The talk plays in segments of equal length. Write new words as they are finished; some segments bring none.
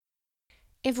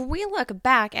If we look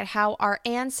back at how our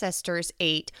ancestors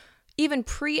ate, even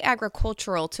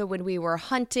pre-agricultural to when we were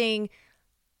hunting,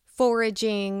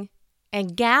 foraging,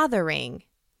 and gathering,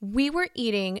 we were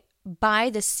eating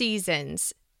by the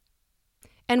seasons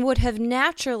and would have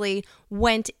naturally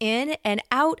went in and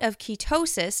out of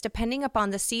ketosis depending upon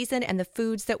the season and the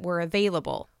foods that were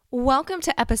available. Welcome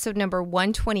to episode number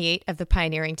 128 of the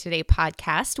Pioneering Today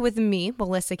podcast with me,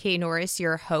 Melissa K. Norris,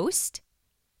 your host,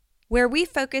 where we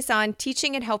focus on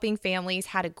teaching and helping families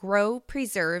how to grow,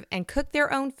 preserve, and cook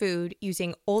their own food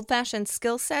using old-fashioned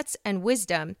skill sets and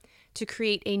wisdom to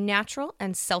create a natural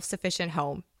and self-sufficient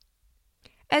home.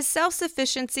 As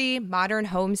self-sufficiency, modern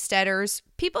homesteaders,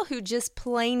 people who just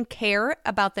plain care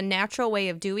about the natural way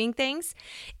of doing things,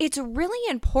 it's really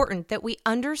important that we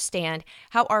understand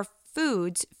how our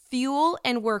foods fuel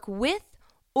and work with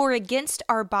or against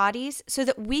our bodies so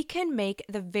that we can make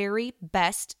the very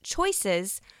best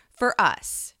choices for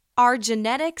us. Our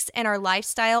genetics and our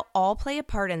lifestyle all play a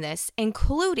part in this,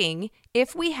 including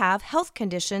if we have health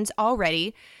conditions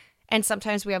already. And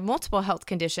sometimes we have multiple health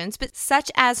conditions, but such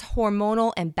as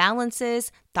hormonal imbalances,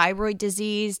 thyroid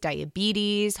disease,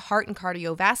 diabetes, heart and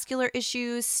cardiovascular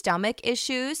issues, stomach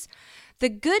issues. The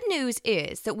good news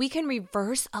is that we can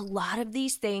reverse a lot of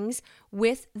these things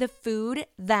with the food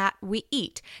that we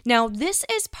eat. Now, this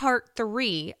is part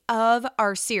 3 of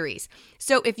our series.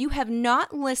 So if you have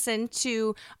not listened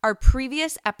to our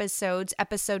previous episodes,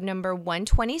 episode number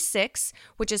 126,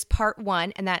 which is part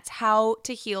 1, and that's how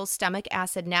to heal stomach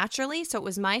acid naturally. So it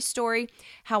was my story,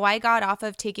 how I got off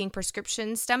of taking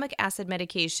prescription stomach acid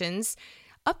medications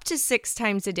up to 6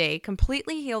 times a day,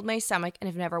 completely healed my stomach, and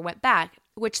have never went back,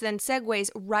 which then segues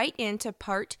right into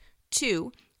part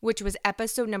 2, which was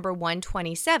episode number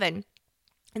 127.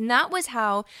 And that was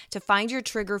how to find your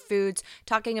trigger foods,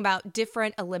 talking about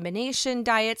different elimination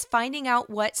diets, finding out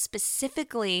what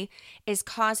specifically is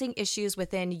causing issues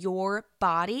within your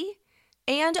body,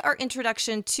 and our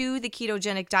introduction to the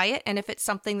ketogenic diet and if it's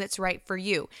something that's right for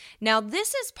you. Now,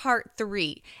 this is part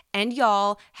 3, and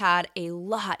y'all had a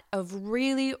lot of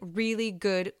really, really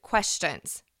good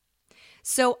questions.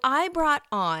 So I brought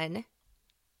on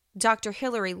Dr.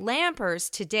 Hilary Lampers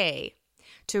today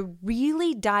to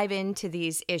really dive into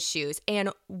these issues. And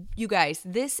you guys,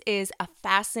 this is a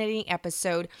fascinating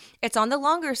episode. It's on the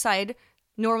longer side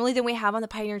normally than we have on the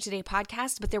Pioneer Today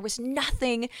podcast, but there was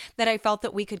nothing that I felt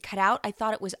that we could cut out. I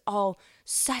thought it was all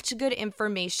such good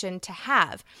information to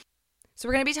have. So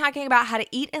we're going to be talking about how to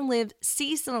eat and live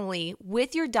seasonally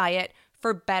with your diet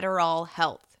for better all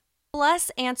health.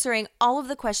 Plus answering all of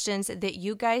the questions that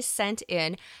you guys sent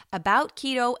in about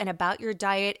keto and about your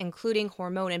diet, including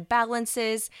hormone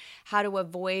imbalances, how to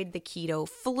avoid the keto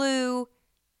flu,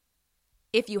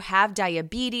 if you have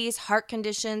diabetes, heart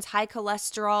conditions, high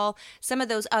cholesterol, some of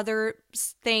those other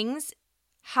things,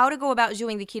 how to go about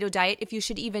doing the keto diet, if you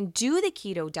should even do the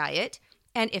keto diet,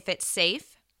 and if it's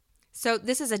safe. So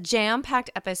this is a jam-packed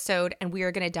episode, and we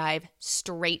are going to dive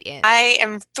straight in. I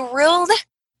am thrilled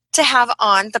to have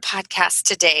on the podcast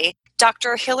today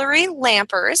Dr. Hilary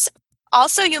Lampers.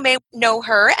 Also, you may know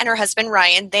her and her husband,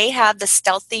 Ryan. They have the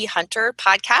Stealthy Hunter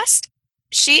podcast.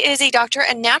 She is a doctor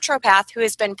and naturopath who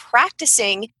has been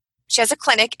practicing. She has a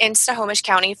clinic in Snohomish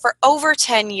County for over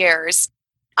 10 years.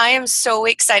 I am so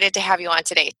excited to have you on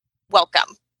today.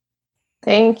 Welcome.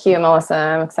 Thank you, Melissa.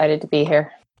 I'm excited to be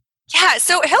here. Yeah,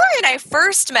 so Hilary and I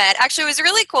first met. Actually, it was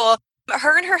really cool.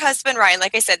 Her and her husband, Ryan,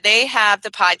 like I said, they have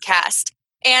the podcast.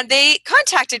 And they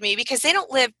contacted me because they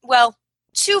don't live, well,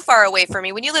 too far away from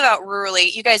me. When you live out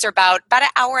rurally, you guys are about an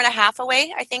hour and a half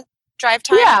away, I think, drive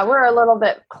time. Yeah, we're a little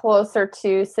bit closer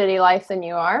to city life than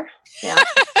you are. Yeah.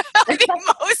 I think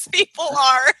most people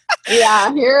are.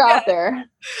 Yeah, you're out there.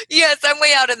 Yes, I'm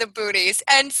way out in the boonies.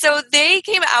 And so they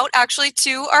came out actually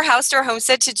to our house, to our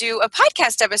homestead, to do a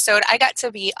podcast episode. I got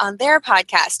to be on their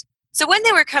podcast. So when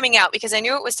they were coming out, because I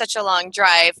knew it was such a long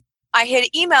drive, I had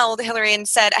emailed Hilary and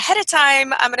said ahead of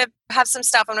time, I'm going to have some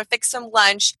stuff. I'm going to fix some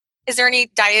lunch. Is there any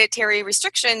dietary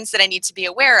restrictions that I need to be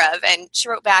aware of? And she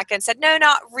wrote back and said, no,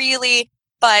 not really.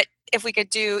 But if we could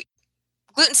do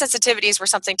gluten sensitivities were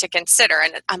something to consider.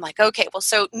 And I'm like, okay, well,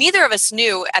 so neither of us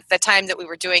knew at the time that we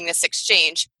were doing this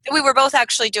exchange that we were both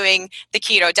actually doing the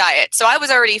keto diet. So I was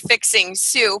already fixing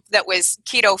soup that was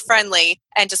keto friendly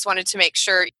and just wanted to make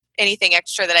sure anything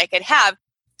extra that I could have.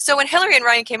 So when Hilary and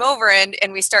Ryan came over and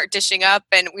we start dishing up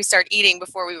and we start eating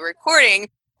before we were recording,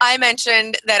 I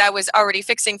mentioned that I was already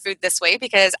fixing food this way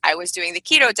because I was doing the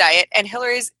keto diet. And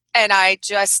Hilary's and I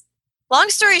just, long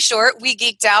story short, we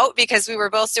geeked out because we were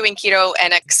both doing keto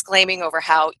and exclaiming over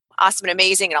how awesome and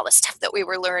amazing and all the stuff that we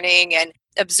were learning and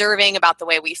observing about the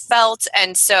way we felt.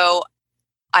 And so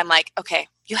I'm like, okay,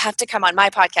 you have to come on my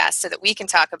podcast so that we can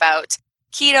talk about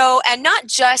keto, and not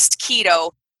just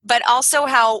keto, but also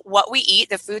how what we eat,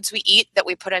 the foods we eat that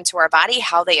we put into our body,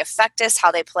 how they affect us,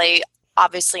 how they play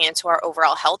obviously into our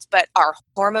overall health, but our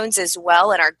hormones as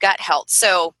well and our gut health.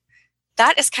 So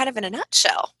that is kind of in a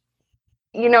nutshell.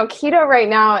 Keto right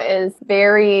now is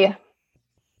very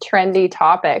trendy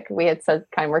topic. We had said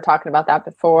we're talking about that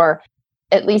before,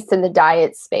 at least in the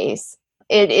diet space.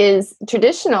 It is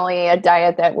traditionally a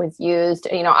diet that was used,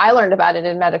 I learned about it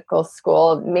in medical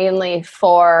school, mainly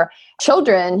for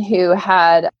children who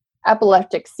had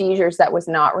epileptic seizures that was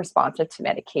not responsive to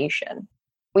medication.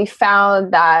 We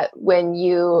found that when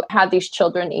you had these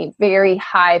children eat very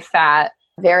high fat,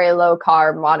 very low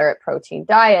carb, moderate protein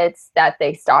diets, that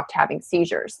they stopped having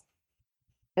seizures.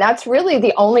 And that's really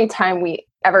the only time we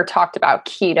ever talked about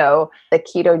keto, the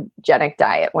ketogenic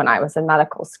diet, when I was in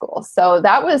medical school. So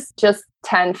that was just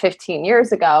 10, 15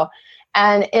 years ago.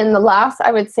 And in the last,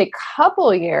 I would say,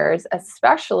 couple years,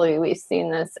 especially, we've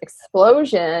seen this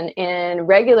explosion in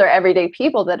regular everyday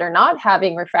people that are not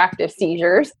having refractive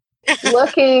seizures,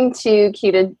 looking to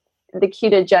the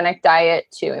ketogenic diet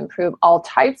to improve all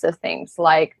types of things,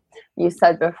 like you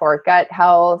said before, gut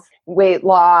health, weight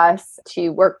loss, to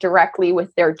work directly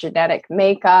with their genetic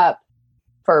makeup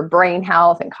for brain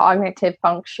health and cognitive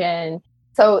function.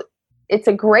 So it's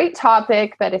a great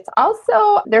topic, but it's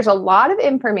also, there's a lot of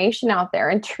information out there.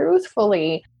 And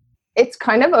truthfully, it's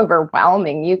kind of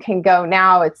overwhelming. You can go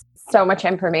now, it's so much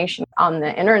information on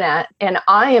the internet. And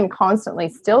I am constantly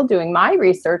still doing my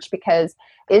research because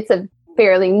it's a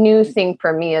fairly new thing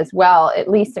for me as well, at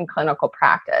least in clinical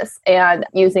practice, and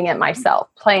using it myself,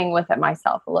 playing with it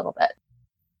myself a little bit.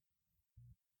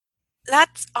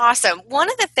 That's awesome. One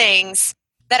of the things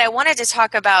that I wanted to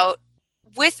talk about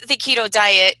with the keto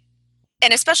diet,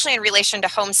 and especially in relation to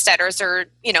homesteaders or,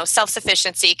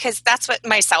 self-sufficiency, because that's what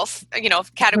myself,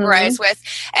 categorize with,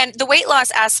 and the weight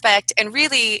loss aspect, and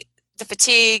really the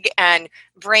fatigue and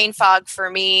brain fog for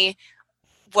me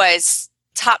was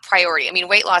top priority. I mean,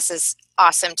 weight loss is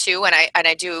awesome too, and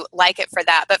I do like it for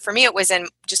that. But for me, it was in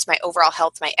just my overall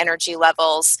health, my energy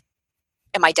levels,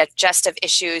 and my digestive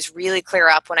issues really clear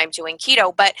up when I'm doing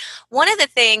keto. But one of the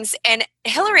things, and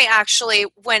Hillary actually,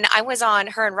 when I was on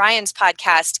her and Ryan's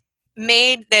podcast,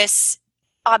 made this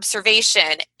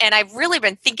observation, and I've really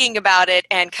been thinking about it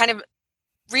and kind of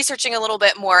researching a little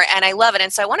bit more, and I love it.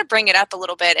 And so I want to bring it up a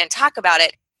little bit and talk about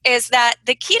it, is that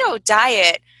the keto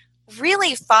diet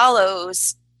really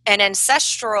follows an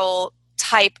ancestral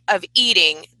type of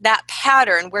eating, that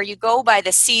pattern where you go by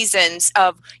the seasons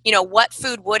of, what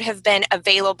food would have been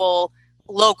available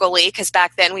locally, because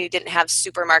back then we didn't have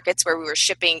supermarkets where we were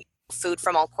shipping food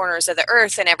from all corners of the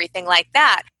earth and everything like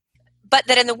that. But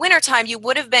that in the wintertime, you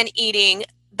would have been eating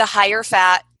the higher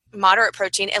fat, moderate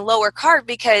protein, and lower carb,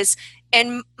 because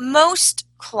in most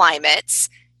climates,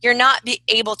 you're not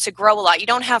able to grow a lot. You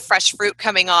don't have fresh fruit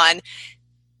coming on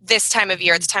this time of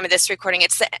year. At the time of this recording,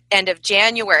 it's the end of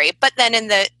January. But then in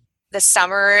the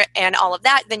summer and all of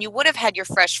that, then you would have had your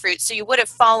fresh fruit. So you would have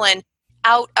fallen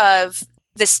out of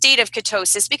the state of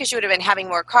ketosis because you would have been having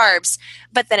more carbs.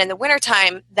 But then in the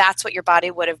wintertime, that's what your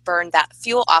body would have burned that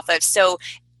fuel off of. So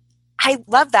I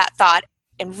love that thought,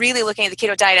 and really looking at the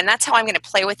keto diet. And that's how I'm going to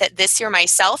play with it this year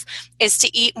myself, is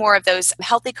to eat more of those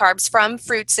healthy carbs from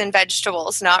fruits and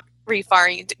vegetables, not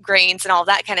refined grains and all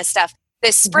that kind of stuff,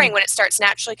 this spring when it starts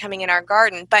naturally coming in our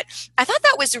garden. But I thought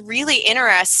that was really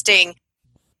interesting,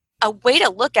 a way to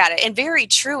look at it, and very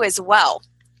true as well.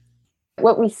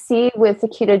 What we see with the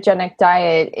ketogenic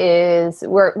diet is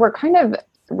we're kind of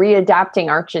readapting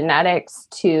our genetics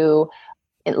to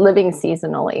living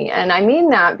seasonally. And I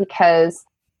mean that because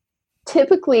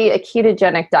typically a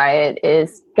ketogenic diet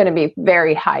is going to be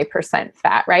very high percent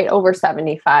fat, right? Over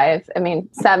 70 to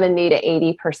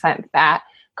 80% fat.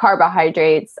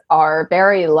 Carbohydrates are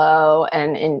very low,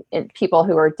 and in people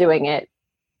who are doing it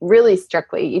really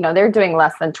strictly, they're doing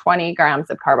less than 20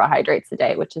 grams of carbohydrates a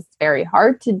day, which is very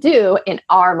hard to do in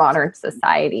our modern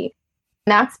society.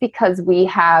 And that's because we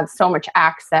have so much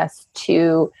access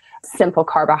to simple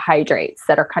carbohydrates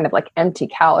that are kind of like empty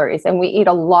calories. And we eat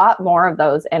a lot more of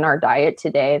those in our diet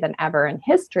today than ever in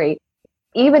history.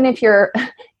 Even if you're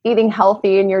eating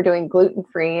healthy and you're doing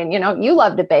gluten-free and, you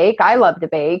love to bake, I love to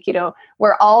bake,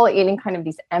 we're all eating kind of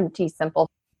these empty, simple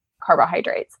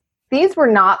carbohydrates. These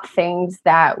were not things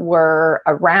that were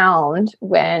around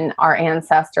when our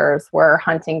ancestors were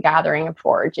hunting, gathering, and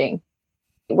foraging.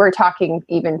 We're talking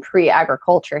even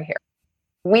pre-agriculture here.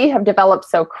 We have developed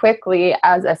so quickly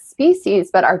as a species,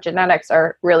 but our genetics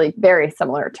are really very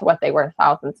similar to what they were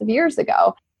thousands of years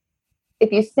ago.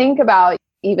 If you think about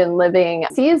even living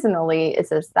seasonally, is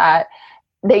that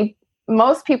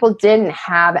most people didn't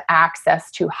have access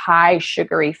to high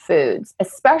sugary foods,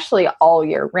 especially all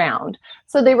year round.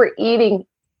 So they were eating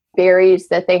berries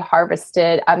that they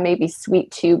harvested, maybe sweet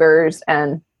tubers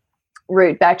and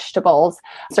root vegetables,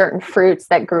 certain fruits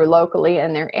that grew locally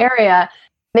in their area.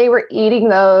 They were eating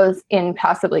those and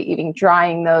possibly even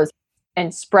drying those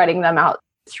and spreading them out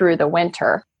through the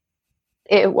winter.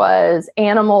 It was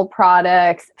animal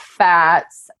products,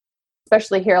 fats,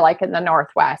 especially here like in the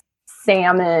Northwest,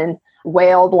 salmon,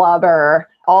 whale blubber,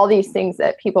 all these things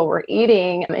that people were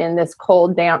eating in this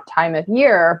cold, damp time of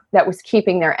year that was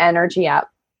keeping their energy up.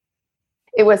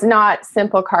 It was not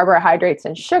simple carbohydrates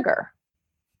and sugar.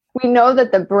 We know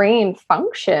that the brain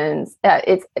functions,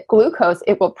 it's glucose,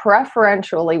 it will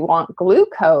preferentially want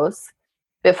glucose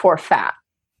before fat.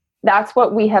 That's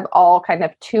what we have all kind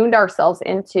of tuned ourselves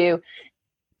into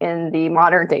in the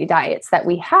modern day diets that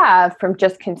we have from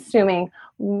just consuming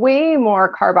way more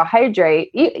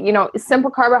carbohydrate,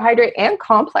 simple carbohydrate and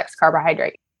complex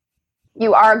carbohydrate.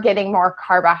 You are getting more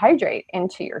carbohydrate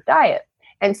into your diet.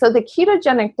 And so the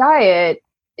ketogenic diet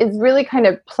is really kind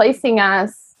of putting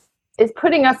us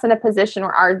in a position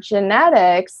where our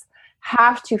genetics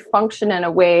have to function in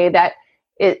a way that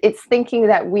it's thinking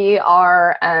that we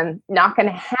are not going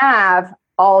to have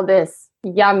all this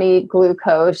yummy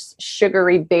glucose,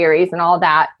 sugary berries and all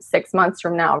that 6 months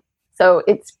from now. So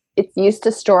it's used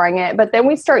to storing it. But then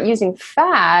we start using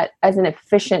fat as an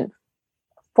efficient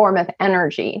form of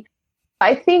energy.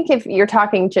 I think if you're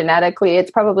talking genetically, it's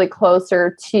probably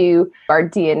closer to our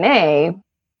DNA.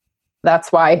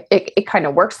 That's why it kind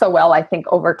of works so well, I think,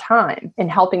 over time in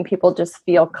helping people just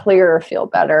feel clearer, feel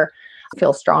better,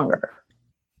 feel stronger.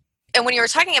 And when you were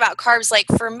talking about carbs, like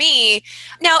for me,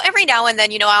 now every now and then,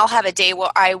 I'll have a day where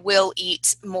I will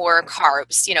eat more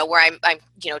carbs, where I'm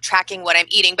tracking what I'm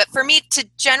eating. But for me to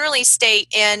generally stay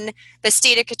in the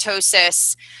state of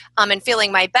ketosis and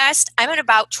feeling my best, I'm at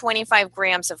about 25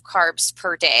 grams of carbs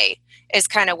per day is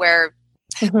kind of where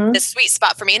the sweet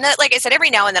spot for me. And that, like I said, every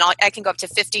now and then I can go up to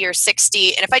 50 or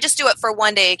 60. And if I just do it for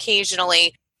one day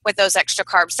occasionally with those extra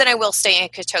carbs, then I will stay in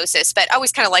ketosis. But I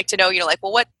always kind of like to know,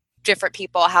 what different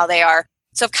people, how they are.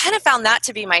 So I've kind of found that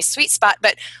to be my sweet spot.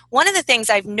 But one of the things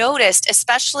I've noticed,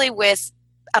 especially with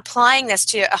applying this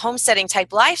to a homesteading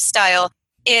type lifestyle,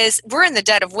 is we're in the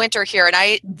dead of winter here. And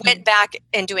I went back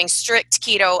and doing strict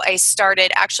keto. I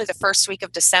started actually the first week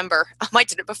of December. I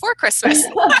did it before Christmas.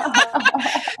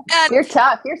 And, you're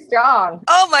tough. You're strong.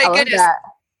 Oh my goodness.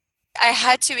 I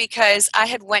had to because I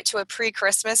had went to a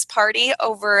pre-Christmas party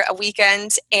over a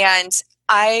weekend and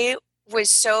I was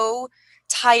so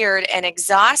tired and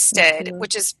exhausted,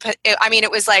 which is,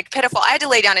 it was like pitiful. I had to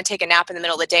lay down and take a nap in the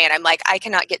middle of the day. And I'm like, I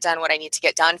cannot get done what I need to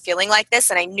get done feeling like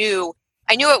this. And I knew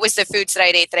it was the foods that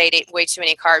I ate way too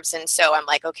many carbs. And so I'm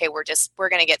like, okay, we're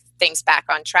going to get things back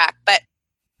on track. But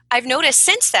I've noticed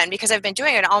since then, because I've been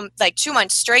doing it all like 2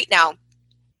 months straight now,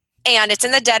 and it's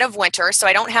in the dead of winter, so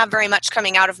I don't have very much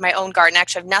coming out of my own garden.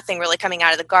 Actually, I have nothing really coming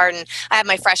out of the garden. I have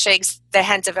my fresh eggs. The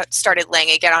hens have started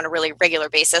laying again on a really regular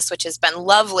basis, which has been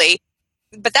lovely.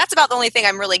 But that's about the only thing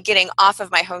I'm really getting off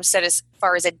of my homestead as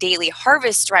far as a daily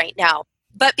harvest right now.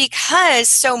 But because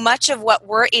so much of what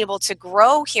we're able to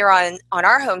grow here on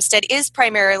our homestead is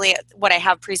primarily what I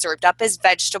have preserved up as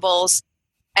vegetables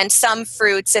and some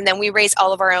fruits, and then we raise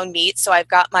all of our own meat. So I've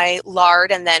got my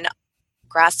lard and then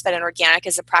grass-fed and organic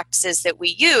as the practices that we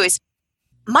use.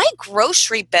 My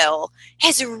grocery bill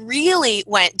has really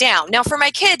went down. Now for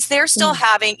my kids, they're still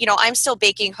having, I'm still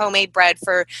baking homemade bread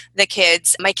for the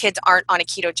kids. My kids aren't on a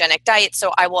ketogenic diet,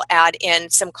 so I will add in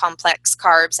some complex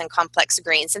carbs and complex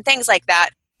grains and things like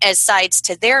that as sides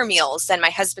to their meals. Then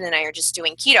my husband and I are just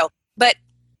doing keto. But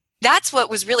that's what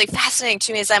was really fascinating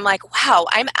to me is I'm like, wow,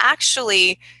 I'm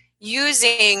actually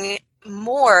using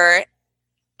more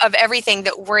of everything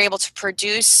that we're able to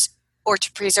produce or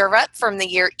to preserve up from the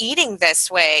year eating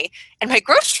this way. And my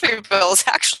grocery bills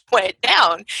actually went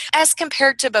down as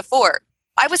compared to before.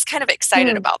 I was kind of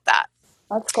excited about that.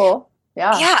 That's cool.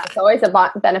 Yeah. It's always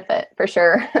a benefit for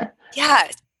sure. Yeah.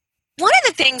 One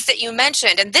of the things that you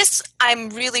mentioned, and this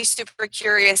I'm really super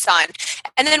curious on,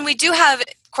 and then we do have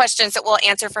questions that we'll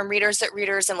answer from readers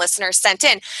and listeners sent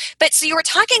in. But so you were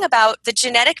talking about the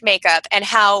genetic makeup and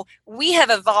how we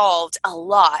have evolved a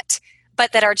lot,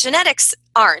 but that our genetics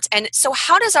aren't. And so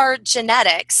how does our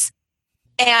genetics,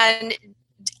 and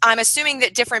I'm assuming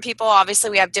that different people, obviously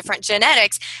we have different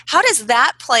genetics, how does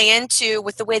that play into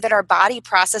with the way that our body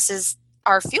processes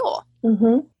our fuel?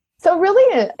 So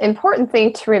really an important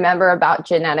thing to remember about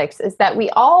genetics is that we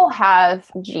all have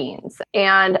genes,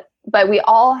 but we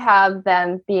all have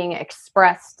them being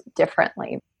expressed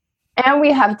differently. And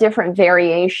we have different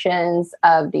variations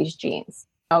of these genes.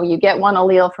 You get one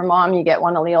allele from mom, you get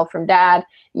one allele from dad.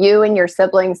 You and your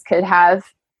siblings could have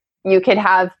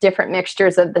different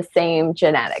mixtures of the same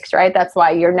genetics, right? That's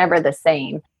why you're never the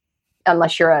same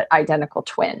unless you're an identical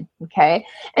twin, okay?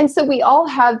 And so we all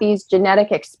have these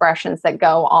genetic expressions that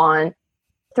go on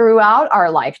throughout our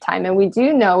lifetime. And we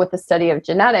do know with the study of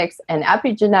genetics and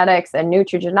epigenetics and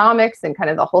nutrigenomics and kind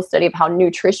of the whole study of how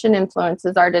nutrition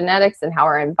influences our genetics and how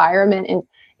our environment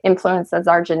influences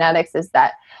our genetics is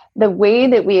that the way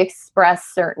that we express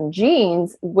certain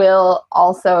genes will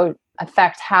also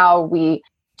affect how we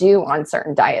do on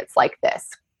certain diets like this.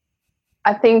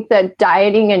 I think that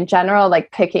dieting in general,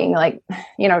 like picking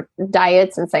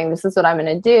diets and saying this is what I'm going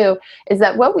to do, is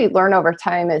that what we learn over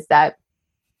time is that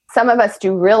some of us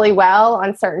do really well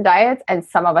on certain diets and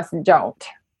some of us don't.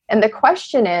 And the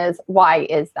question is, why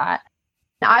is that?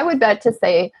 Now, I would bet to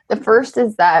say the first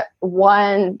is that,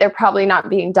 one, they're probably not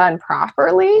being done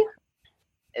properly.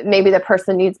 Maybe the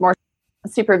person needs more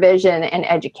supervision and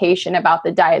education about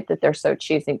the diet that they're so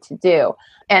choosing to do.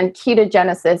 And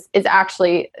ketogenesis is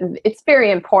actually, it's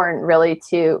very important really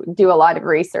to do a lot of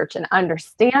research and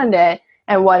understand it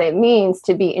and what it means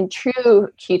to be in true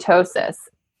ketosis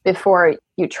before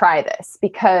you try this.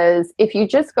 Because if you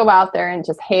just go out there and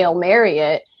just Hail Mary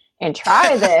it and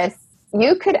try this,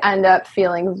 you could end up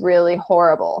feeling really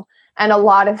horrible. And a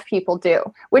lot of people do,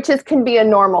 which can be a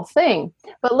normal thing.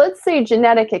 But let's say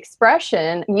genetic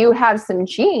expression, you have some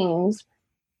genes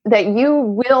that you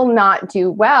will not do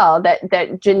well,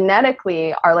 that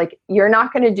genetically are like, you're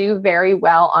not going to do very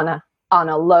well on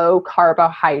a low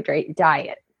carbohydrate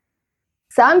diet.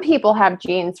 Some people have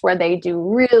genes where they do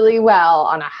really well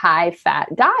on a high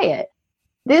fat diet.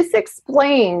 This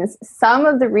explains some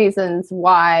of the reasons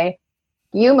why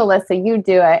you, Melissa, you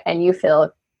do it and you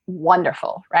feel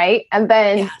wonderful, right? And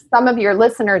then some of your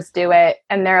listeners do it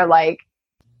and they're like,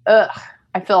 ugh,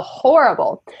 I feel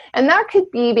horrible. And that could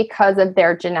be because of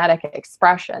their genetic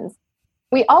expressions.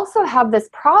 We also have this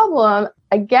problem,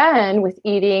 again, with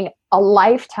eating a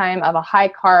lifetime of a high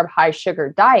carb, high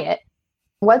sugar diet.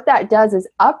 What that does is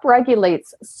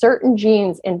upregulates certain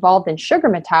genes involved in sugar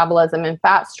metabolism and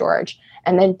fat storage,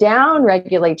 and then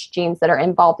downregulates genes that are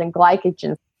involved in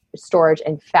glycogen storage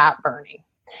and fat burning.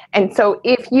 And so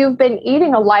if you've been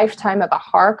eating a lifetime of a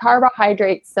high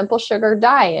carbohydrate, simple sugar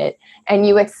diet, and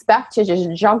you expect to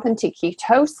just jump into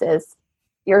ketosis,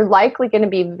 you're likely going to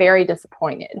be very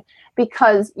disappointed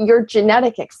because your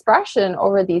genetic expression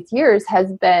over these years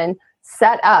has been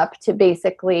set up to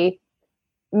basically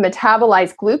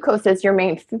metabolize glucose as your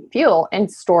main fuel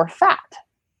and store fat,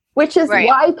 which is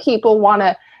why people want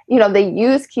to, they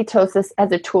use ketosis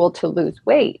as a tool to lose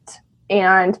weight.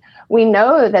 And we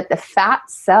know that the fat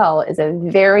cell is a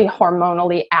very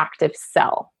hormonally active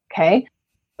cell, okay?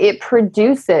 It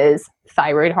produces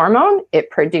thyroid hormone, it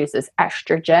produces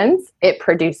estrogens, it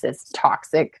produces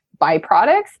toxic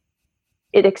byproducts,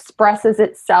 it expresses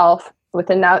itself with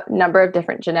a number of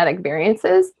different genetic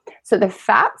variances. So the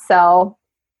fat cell,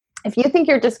 if you think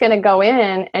you're just going to go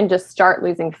in and just start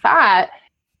losing fat,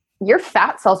 your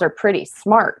fat cells are pretty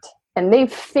smart and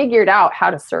they've figured out how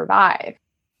to survive.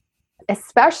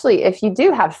 Especially if you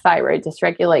do have thyroid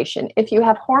dysregulation, if you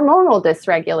have hormonal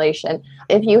dysregulation,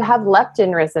 if you have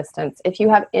leptin resistance, if you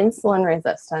have insulin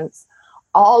resistance,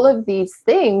 all of these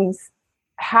things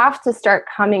have to start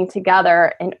coming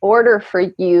together in order for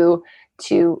you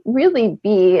to really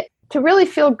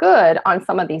feel good on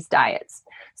some of these diets.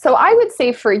 So I would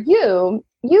say for you,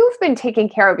 you've been taking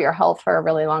care of your health for a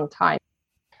really long time.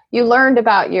 You learned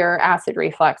about your acid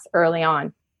reflux early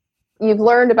on. You've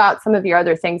learned about some of your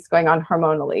other things going on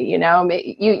hormonally,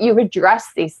 you've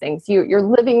addressed these things. You're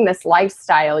living this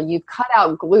lifestyle. You've cut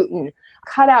out gluten,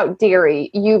 cut out dairy,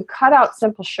 you've cut out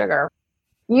simple sugar.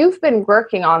 You've been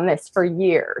working on this for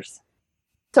years.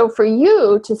 So for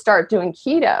you to start doing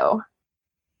keto,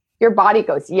 your body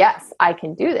goes, yes, I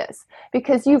can do this,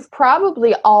 because you've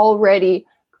probably already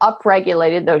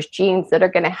upregulated those genes that are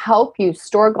going to help you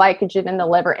store glycogen in the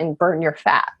liver and burn your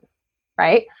fat,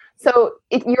 right? So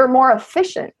you're more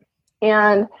efficient.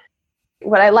 And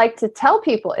what I like to tell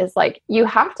people is you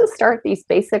have to start these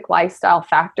basic lifestyle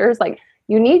factors.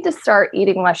 You need to start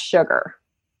eating less sugar.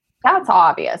 That's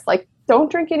obvious. Don't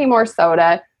drink any more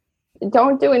soda.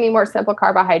 Don't do any more simple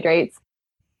carbohydrates.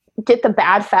 Get the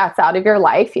bad fats out of your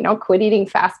life. Quit eating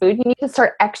fast food. You need to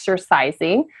start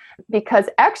exercising, because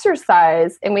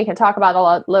exercise, and we can talk about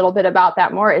a little bit about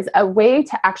that more, is a way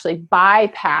to actually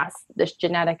bypass this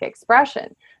genetic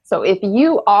expression. So if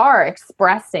you are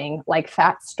expressing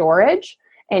fat storage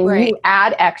and you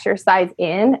add exercise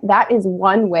in, that is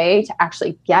one way to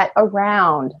actually get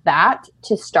around that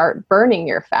to start burning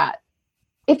your fat.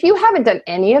 If you haven't done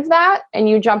any of that and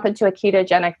you jump into a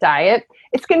ketogenic diet,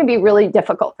 it's going to be really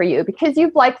difficult for you because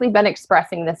you've likely been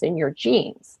expressing this in your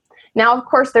genes. Now, of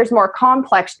course, there's more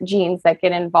complex genes that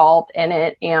get involved in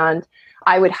it. And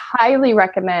I would highly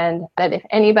recommend that if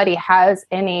anybody has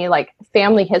any like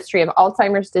family history of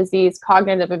Alzheimer's disease,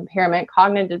 cognitive impairment,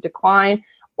 cognitive decline,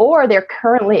 or they're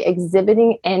currently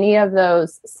exhibiting any of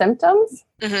those symptoms,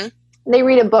 they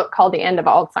read a book called The End of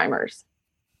Alzheimer's.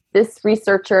 This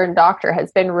researcher and doctor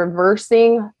has been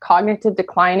reversing cognitive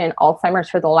decline in Alzheimer's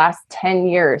for the last 10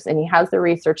 years, and he has the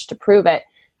research to prove it.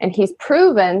 And he's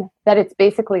proven that it's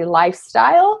basically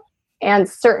lifestyle and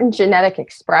certain genetic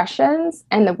expressions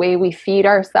and the way we feed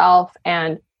ourselves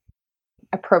and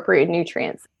appropriate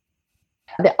nutrients.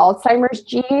 The Alzheimer's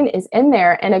gene is in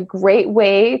there, and a great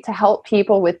way to help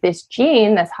people with this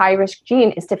gene, this high-risk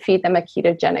gene, is to feed them a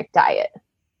ketogenic diet.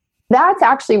 That's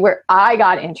actually where I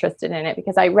got interested in it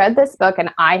because I read this book and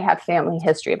I have family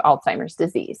history of Alzheimer's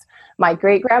disease. My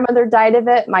great-grandmother died of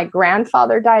it. My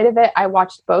grandfather died of it. I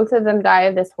watched both of them die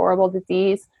of this horrible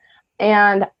disease.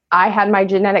 And I had my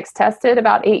genetics tested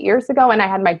about 8 years ago, and I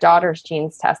had my daughter's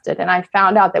genes tested. And I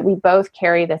found out that we both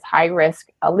carry this high-risk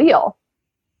allele.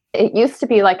 It used to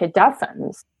be like a dozen.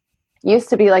 It used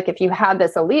to be like if you had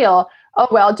this allele, oh,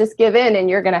 well, just give in and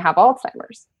you're going to have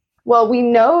Alzheimer's. Well, we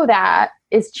know that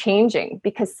is changing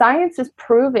because science is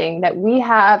proving that we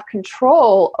have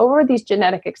control over these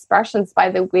genetic expressions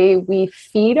by the way we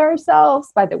feed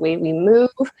ourselves, by the way we move.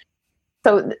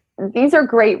 So these are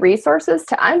great resources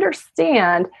to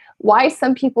understand why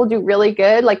some people do really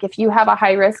good. Like if you have a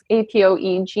high-risk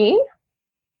APOE gene,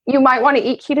 you might want to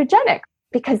eat ketogenic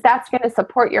because that's going to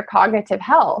support your cognitive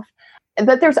health.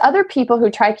 But there's other people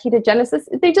who try ketogenesis,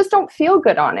 they just don't feel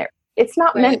good on it. It's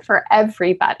not meant for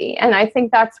everybody. And I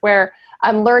think that's where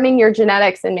I'm learning your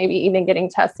genetics and maybe even getting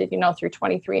tested, through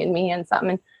 23andMe and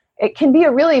something. And it can be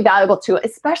a really valuable tool,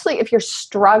 especially if you're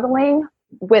struggling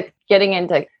with getting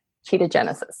into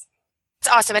ketogenesis. It's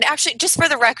awesome. And actually, just for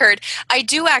the record, I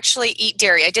do actually eat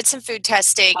dairy. I did some food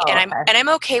testing and I'm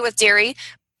okay with dairy.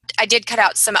 I did cut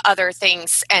out some other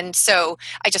things. And so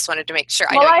I just wanted to make sure.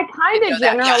 I kind of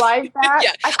generalized that.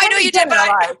 Yeah. I know you did,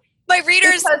 but my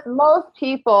readers, because most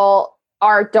people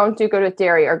don't do good with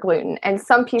dairy or gluten, and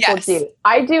some people do.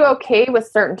 I do okay with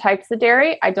certain types of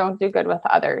dairy. I don't do good with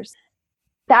others.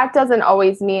 That doesn't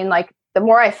always mean like the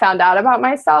more I found out about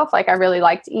myself, like I really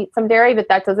like to eat some dairy, but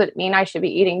that doesn't mean I should be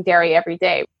eating dairy every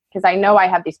day because I know I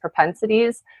have these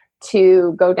propensities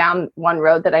to go down one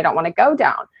road that I don't want to go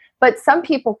down. But some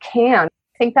people can.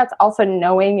 I think that's also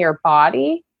knowing your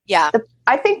body. Yeah.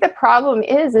 I think the problem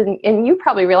is, and you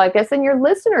probably realize this, and your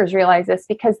listeners realize this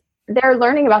because they're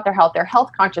learning about their health. They're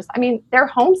health conscious. I mean, they're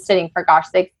homesteading for gosh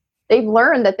sake. They've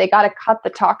learned that they got to cut the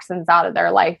toxins out of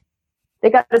their life. They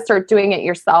got to start doing it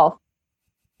yourself.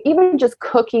 Even just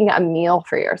cooking a meal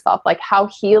for yourself, like how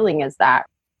healing is that?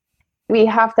 We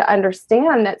have to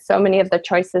understand that so many of the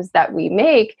choices that we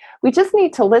make, we just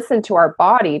need to listen to our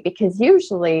body because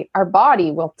usually our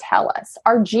body will tell us.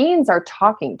 Our genes are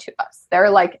talking to us. They're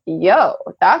like, yo,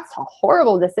 that's a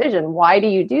horrible decision. Why do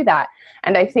you do that?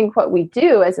 And I think what we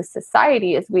do as a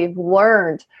society is we've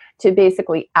learned to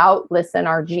basically out-listen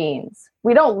our genes.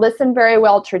 We don't listen very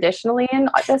well traditionally in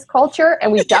this culture,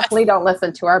 and we definitely don't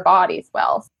listen to our bodies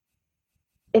well.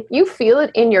 If you feel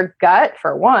it in your gut,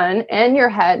 for one, and your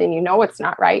head, and you know it's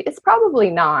not right, it's probably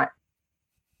not.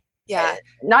 Yeah.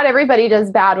 Not everybody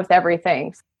does bad with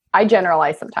everything. I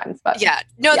generalize sometimes, but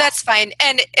that's fine.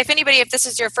 And if this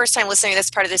is your first time listening to this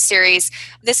part of the series,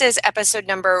 this is episode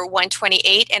number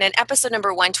 128. And in episode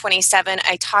number 127,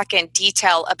 I talk in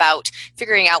detail about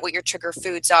figuring out what your trigger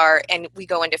foods are. And we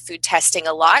go into food testing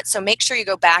a lot. So make sure you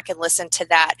go back and listen to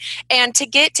that. And to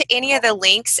get to any of the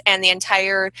links and the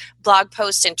entire blog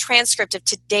post and transcript of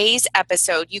today's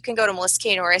episode, you can go to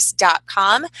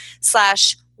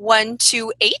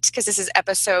melissaknorris.com/128 because this is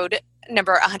episode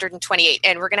number 128,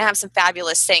 and we're going to have some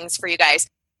fabulous things for you guys.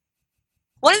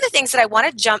 One of the things that I want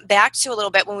to jump back to a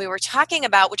little bit when we were talking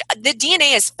about, which the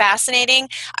DNA is fascinating.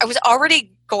 I was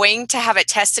already going to have it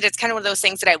tested. It's kind of one of those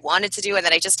things that I wanted to do and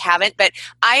that I just haven't, but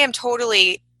I am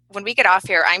totally, when we get off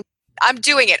here, I'm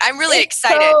doing it. I'm really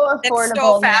excited. So affordable. It's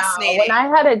so fascinating. When I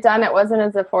had it done, it wasn't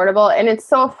as affordable, and it's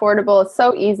so affordable. It's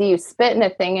so easy. You spit in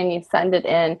a thing and you send it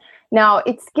in. Now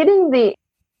it's getting the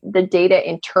data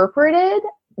interpreted.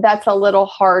 That's a little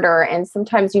harder. And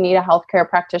sometimes you need a healthcare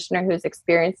practitioner who's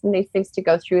experienced in these things to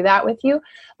go through that with you.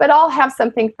 But I'll have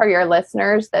something for your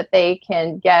listeners that they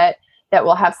can get that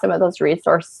will have some of those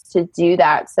resources to do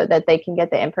that so that they can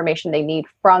get the information they need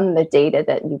from the data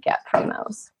that you get from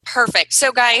those. Perfect.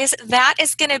 So guys, that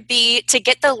is going to be, to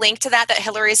get the link to that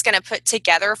Hillary is going to put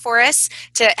together for us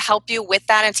to help you with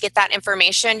that and to get that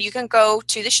information, you can go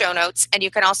to the show notes, and you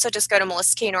can also just go to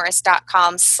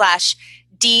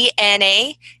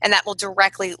melissaknorris.com/DNA, and that will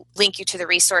directly link you to the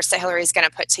resource that Hillary is going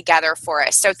to put together for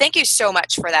us. So thank you so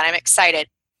much for that. I'm excited.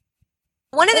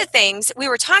 One of the things we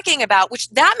were talking about, which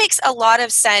that makes a lot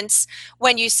of sense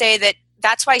when you say that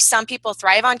that's why some people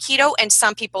thrive on keto and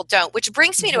some people don't, which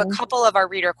brings me to a couple of our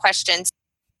reader questions.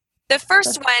 The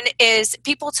first one is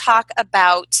people talk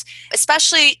about,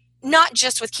 especially not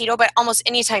just with keto, but almost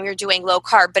anytime you're doing low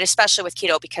carb, but especially with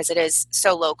keto because it is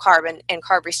so low carb and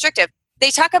carb restrictive. They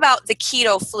talk about the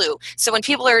keto flu. So when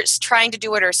people are trying to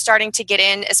do it or starting to get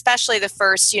in, especially the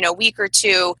first, week or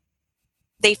two,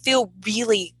 they feel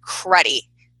really cruddy.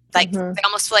 Like they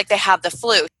almost feel like they have the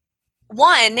flu.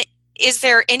 One, is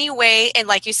there any way, and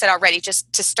like you said already,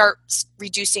 just to start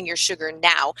reducing your sugar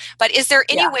now, but is there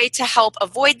any way to help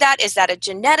avoid that? Is that a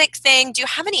genetic thing? Do you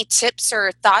have any tips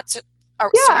or thoughts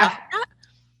surrounding that?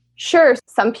 Sure.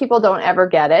 Some people don't ever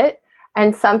get it,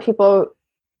 and some people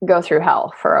go through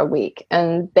hell for a week,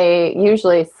 and they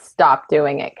usually stop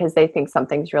doing it because they think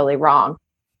something's really wrong.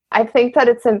 I think that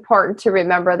it's important to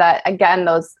remember that, again,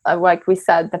 those, like we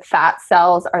said, the fat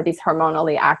cells are these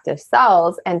hormonally active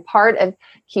cells. And part of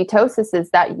ketosis is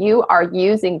that you are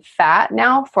using fat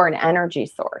now for an energy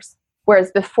source.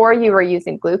 Whereas before you were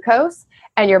using glucose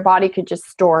and your body could just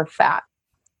store fat.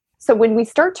 So when we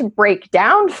start to break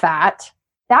down fat,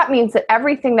 that means that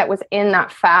everything that was in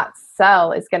that fat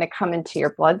cell is going to come into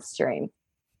your bloodstream.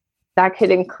 That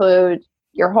could include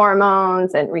your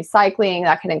hormones and recycling.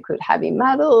 That can include heavy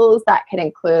metals. That can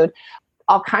include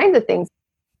all kinds of things.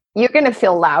 You're going to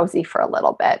feel lousy for a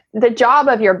little bit. The job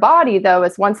of your body, though,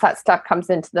 is once that stuff comes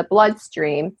into the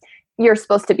bloodstream, you're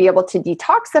supposed to be able to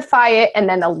detoxify it and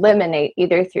then eliminate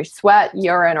either through sweat,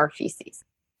 urine, or feces.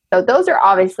 So those are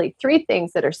obviously three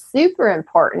things that are super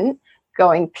important: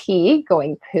 going pee,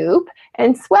 going poop,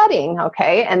 and sweating,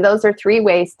 okay? And those are three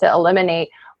ways to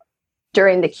eliminate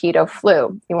during the keto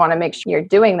flu. You want to make sure you're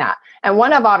doing that. And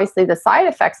one of obviously the side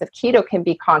effects of keto can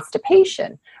be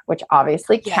constipation, which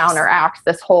obviously counteracts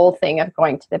this whole thing of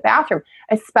going to the bathroom,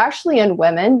 especially in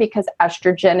women because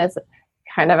estrogen is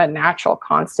kind of a natural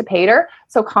constipator.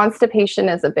 So constipation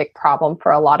is a big problem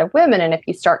for a lot of women. And if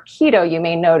you start keto, you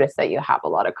may notice that you have a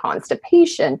lot of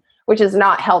constipation, which is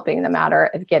not helping the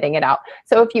matter of getting it out.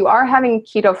 So if you are having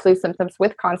keto flu symptoms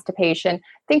with constipation,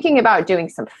 thinking about doing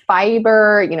some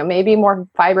fiber, maybe more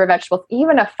fiber vegetables,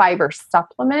 even a fiber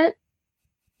supplement,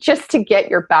 just to get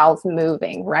your bowels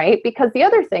moving, right? Because the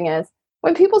other thing is,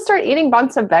 when people start eating a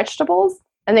bunch of vegetables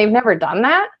and they've never done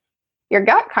that, your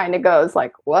gut kind of goes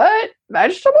like, what?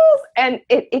 Vegetables? And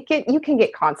you can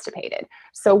get constipated.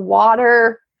 So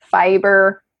water,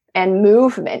 fiber, and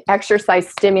movement, exercise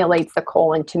stimulates the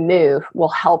colon to move, will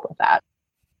help with that.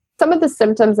 Some of the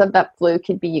symptoms of that flu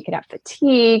could be you could have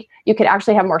fatigue. You could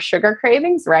actually have more sugar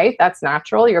cravings, right? That's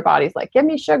natural. Your body's like, give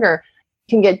me sugar.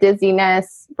 You can get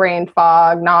dizziness, brain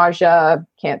fog, nausea,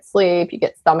 can't sleep. You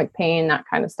get stomach pain, that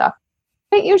kind of stuff.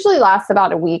 It usually lasts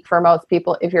about a week for most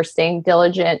people if you're staying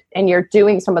diligent and you're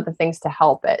doing some of the things to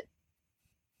help it.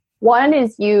 One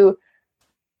is you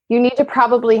need to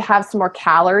probably have some more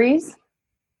calories.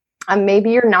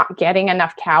 Maybe you're not getting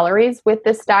enough calories with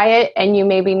this diet and you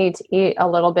maybe need to eat a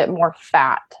little bit more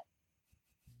fat.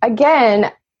 Again,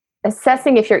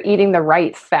 assessing if you're eating the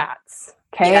right fats.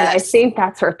 Okay. Yes. And I think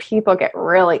that's where people get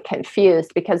really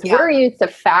confused because we're used to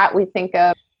fat.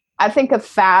 I think of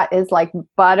fat as like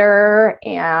butter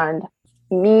and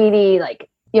meaty, like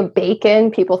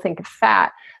bacon. People think of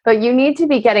fat, but you need to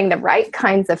be getting the right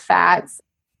kinds of fats.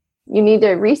 You need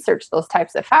to research those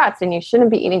types of fats, and you shouldn't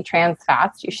be eating trans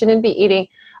fats. You shouldn't be eating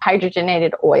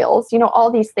hydrogenated oils,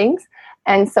 all these things.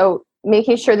 And so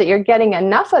making sure that you're getting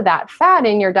enough of that fat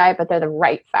in your diet, but they're the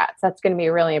right fats. That's going to be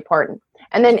really important.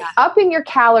 And then upping your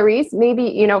calories,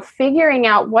 maybe, figuring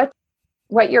out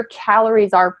what your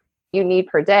calories are you need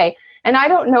per day. And I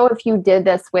don't know if you did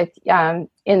this with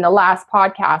in the last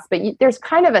podcast, but there's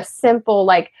kind of a simple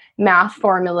math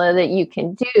formula that you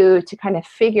can do to kind of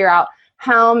figure out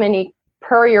how many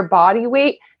per your body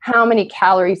weight, how many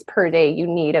calories per day you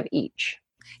need of each.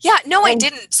 Yeah, no, I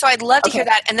didn't. So I'd love to hear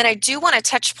that. And then I do want to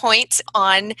touch point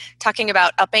on talking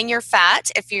about upping your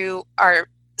fat if you are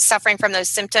suffering from those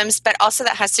symptoms, but also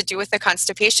that has to do with the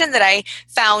constipation that I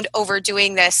found over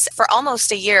doing this for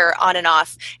almost a year on and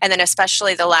off, and then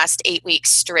especially the last 8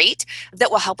 weeks straight, that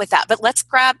will help with that. But let's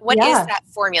grab, what is that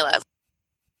formula?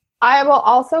 I will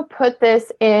also put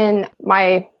this in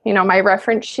my, my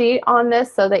reference sheet on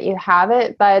this so that you have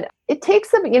it, but it takes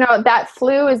that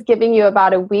flu is giving you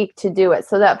about a week to do it.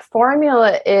 So that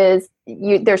formula is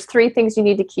there's 3 things you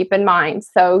need to keep in mind.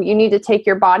 So you need to take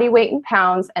your body weight in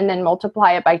pounds and then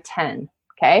multiply it by 10.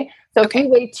 Okay. So if you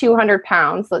weigh 200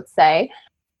 pounds, let's say,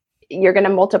 you're going to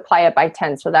multiply it by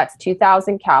 10. So that's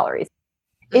 2,000 calories.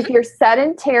 Mm-hmm. If you're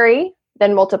sedentary,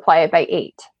 then multiply it by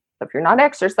 8. So if you're not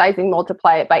exercising,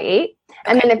 multiply it by 8.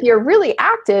 And then if you're really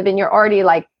active and you're already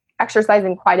like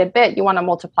exercising quite a bit, you want to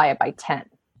multiply it by 10.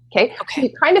 Okay. So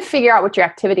you kind of figure out what your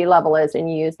activity level is and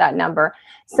you use that number.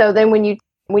 So then when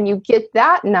you get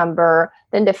that number,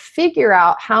 then to figure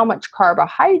out how much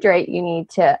carbohydrate you need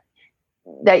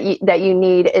that you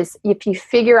need is if you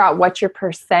figure out what your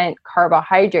percent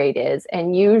carbohydrate is,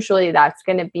 and usually that's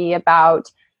going to be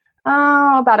about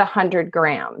 100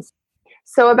 grams.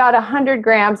 So about 100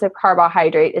 grams of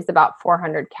carbohydrate is about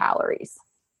 400 calories.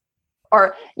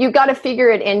 Or you've got to figure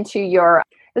it into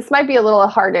this might be a little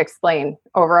hard to explain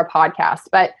over a podcast,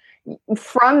 but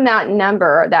from that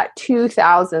number, that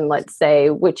 2,000, let's say,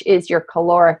 which is your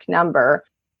caloric number,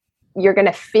 you're going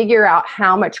to figure out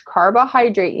how much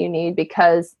carbohydrate you need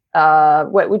because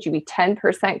what would you be,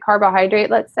 10% carbohydrate,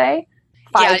 let's say?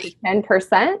 5 to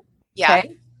 10%? Yeah.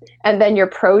 Okay? And then your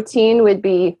protein would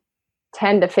be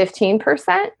 10 to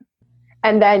 15%.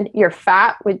 And then your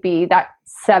fat would be that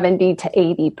 70 to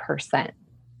 80%.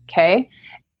 Okay.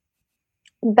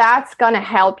 That's going to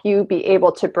help you be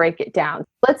able to break it down.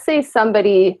 Let's say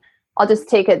somebody, I'll just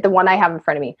take it, the one I have in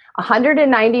front of me,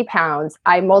 190 pounds,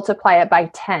 I multiply it by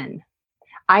 10.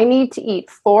 I need to eat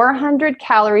 400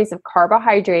 calories of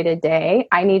carbohydrate a day.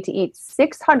 I need to eat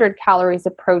 600 calories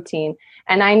of protein,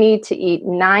 and I need to eat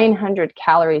 900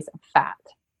 calories of fat.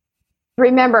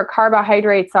 Remember,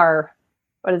 carbohydrates are,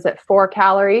 4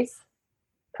 calories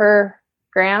per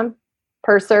gram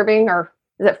per serving, or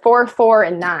is it 4,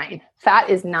 and 9? Fat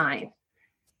is 9.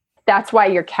 That's why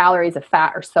your calories of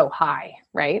fat are so high,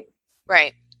 right?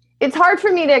 Right. It's hard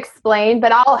for me to explain,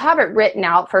 but I'll have it written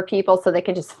out for people so they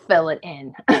can just fill it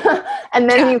in. And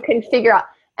then you can figure out.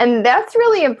 And that's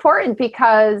really important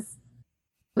because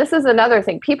this is another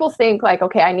thing. People think like,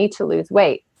 okay, I need to lose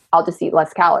weight. I'll just eat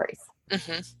less calories.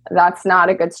 Mm-hmm. That's not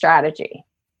a good strategy.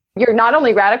 You're not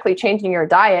only radically changing your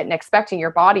diet and expecting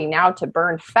your body now to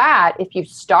burn fat if you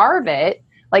starve it.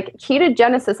 Like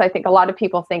ketogenesis, I think a lot of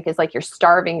people think is like you're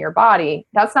starving your body.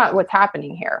 That's not what's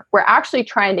happening here. We're actually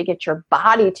trying to get your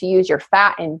body to use your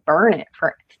fat and burn it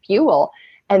for fuel.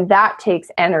 And that takes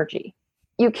energy.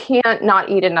 You can't not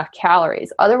eat enough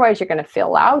calories. Otherwise, you're going to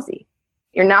feel lousy.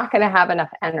 You're not going to have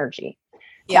enough energy.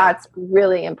 Yeah. That's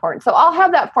really important. So I'll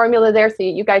have that formula there so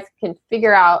you guys can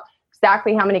figure out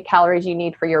exactly how many calories you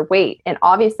need for your weight and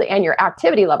obviously, and your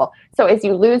activity level. So as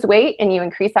you lose weight and you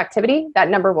increase activity, that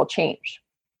number will change.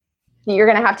 You're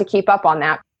going to have to keep up on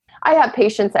that. I have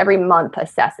patients every month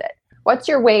assess it. What's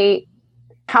your weight?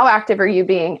 How active are you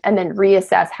being? And then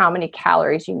reassess how many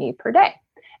calories you need per day.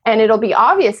 And it'll be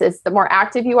obvious as the more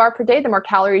active you are per day, the more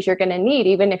calories you're going to need,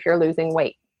 even if you're losing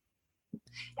weight.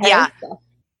 Okay? Yeah. And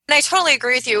I totally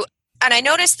agree with you. And I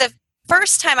noticed the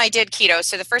first time I did keto,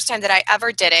 so the first time that I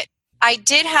ever did it, I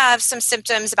did have some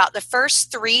symptoms about the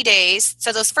first 3 days.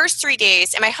 So those first 3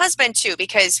 days, and my husband too,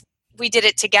 because we did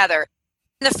it together.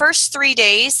 In the first 3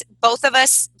 days, both of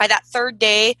us, by that third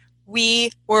day,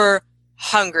 we were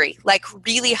hungry, like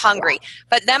really hungry.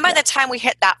 But then by the time we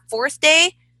hit that fourth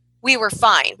day, we were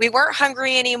fine. We weren't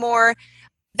hungry anymore.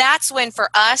 That's when for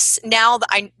us, now that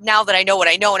I know what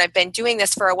I know and I've been doing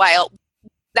this for a while,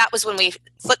 that was when we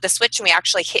flipped the switch and we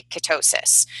actually hit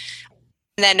ketosis.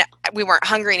 And then we weren't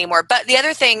hungry anymore. But the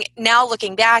other thing now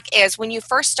looking back is when you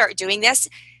first start doing this,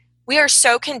 we are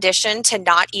so conditioned to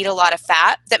not eat a lot of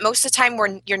fat that most of the time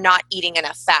you're not eating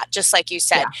enough fat, just like you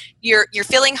said. Yeah. You're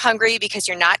feeling hungry because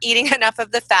you're not eating enough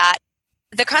of the fat.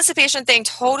 The constipation thing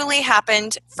totally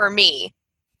happened for me.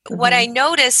 Mm-hmm. What I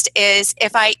noticed is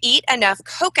if I eat enough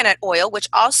coconut oil, which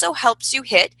also helps you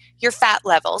hit your fat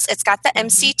levels, it's got the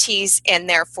MCTs in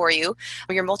there for you,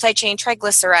 your multi-chain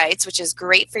triglycerides, which is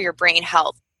great for your brain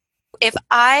health. If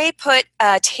I put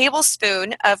a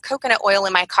tablespoon of coconut oil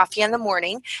in my coffee in the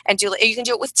morning and you can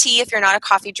do it with tea if you're not a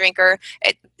coffee drinker.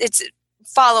 It's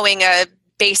following a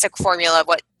basic formula of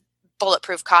what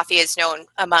bulletproof coffee is known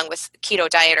among with keto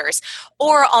dieters.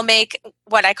 Or I'll make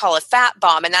what I call a fat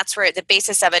bomb, and that's where the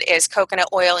basis of it is coconut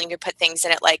oil, and you can put things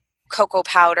in it like cocoa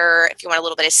powder, if you want a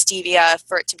little bit of stevia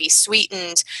for it to be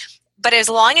sweetened. But as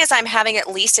long as I'm having at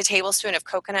least a tablespoon of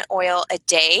coconut oil a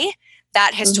day,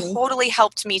 that has totally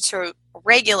helped me to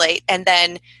regulate and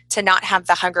then to not have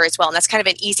the hunger as well. And that's kind of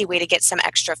an easy way to get some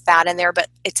extra fat in there, but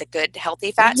it's a good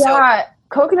healthy fat. Yeah,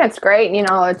 coconut's great.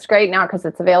 It's great now because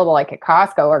it's available like at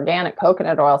Costco, organic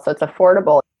coconut oil. So it's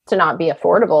affordable to not be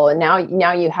affordable. And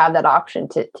now you have that option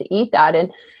to eat that.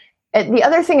 And the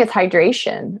other thing is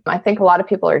hydration. I think a lot of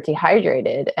people are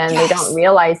dehydrated and they don't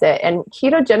realize it. And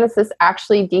ketogenesis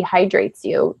actually dehydrates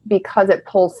you because it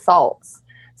pulls salts.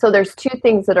 So there's two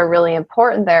things that are really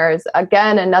important there. Is,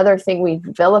 again, another thing we've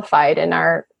vilified in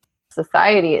our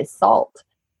society is salt.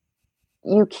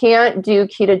 You can't do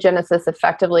ketogenesis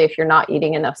effectively if you're not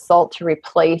eating enough salt to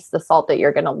replace the salt that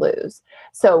you're going to lose.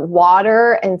 So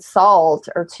water and salt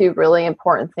are two really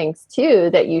important things too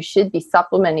that you should be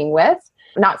supplementing with.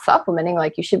 Not supplementing,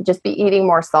 like you should just be eating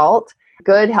more salt,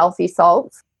 good healthy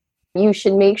salts. You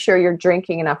should make sure you're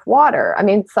drinking enough water. I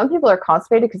mean, some people are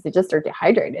constipated because they just are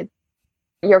dehydrated.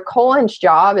 Your colon's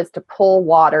job is to pull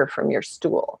water from your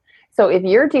stool. So if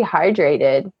you're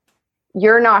dehydrated,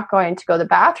 you're not going to go to the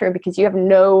bathroom because you have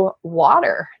no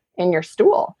water in your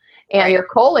stool. And your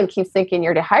colon keeps thinking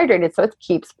you're dehydrated, so it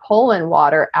keeps pulling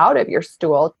water out of your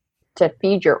stool to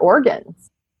feed your organs.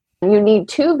 You need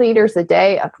 2 liters a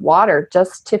day of water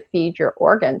just to feed your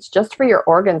organs, just for your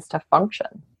organs to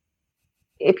function.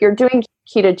 If you're doing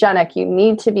ketogenic, you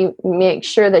need to make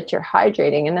sure that you're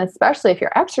hydrating, and especially if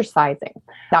you're exercising,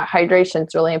 that hydration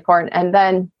is really important. And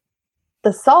then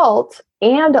the salt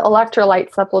and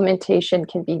electrolyte supplementation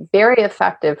can be very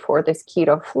effective for this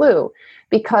keto flu,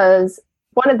 because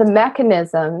one of the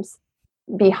mechanisms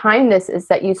behind this is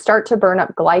that you start to burn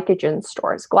up glycogen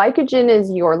stores. Glycogen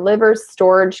is your liver's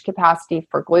storage capacity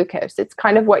for glucose. It's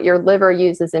kind of what your liver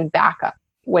uses in backup.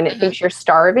 When it thinks you're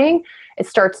starving, it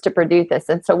starts to produce this.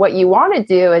 And so what you want to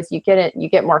do as you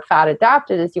get more fat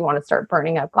adapted is you want to start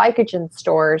burning up glycogen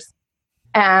stores.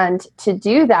 And to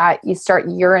do that, you start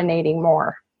urinating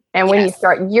more. And when you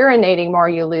start urinating more,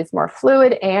 you lose more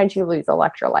fluid and you lose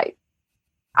electrolyte.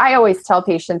 I always tell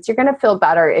patients, you're going to feel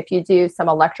better if you do some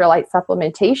electrolyte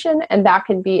supplementation. And that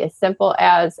can be as simple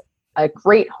as a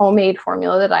great homemade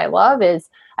formula that I love is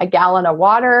a gallon of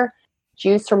water,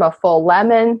 juice from a full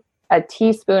lemon, a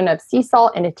teaspoon of sea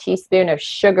salt, and a teaspoon of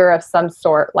sugar of some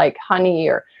sort, like honey,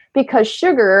 or because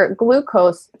sugar,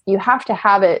 glucose, you have to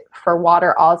have it for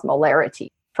water osmolarity,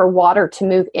 for water to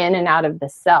move in and out of the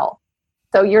cell.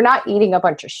 So you're not eating a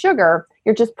bunch of sugar,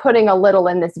 you're just putting a little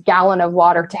in this gallon of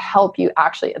water to help you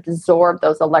actually absorb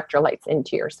those electrolytes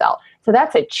into your cell. So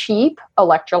that's a cheap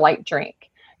electrolyte drink.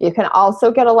 You can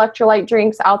also get electrolyte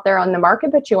drinks out there on the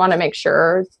market, but you want to make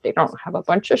sure they don't have a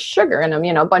bunch of sugar in them,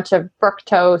 a bunch of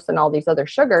fructose and all these other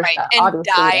sugars that and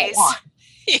obviously dyes. we don't want.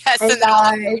 Yes, and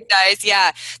all the food dyes.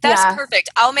 Yeah, that's perfect.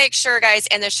 I'll make sure, guys,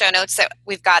 in the show notes that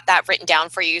we've got that written down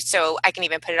for you, so I can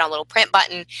even put it on a little print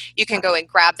button. You can go and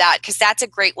grab that because that's a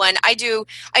great one. I do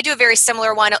a very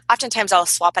similar one. Oftentimes, I'll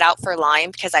swap it out for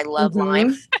lime because I love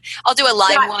lime. I'll do a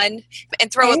lime one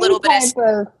and throw a little bit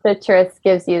of citrus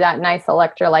gives you that nice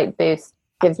electrolyte boost.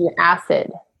 Gives you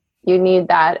acid. You need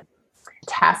that.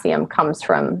 Potassium comes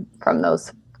from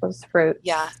those fruits.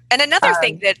 Yeah. And another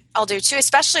thing that I'll do too,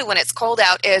 especially when it's cold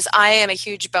out, is I am a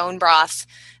huge bone broth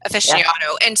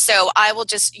aficionado. And so I will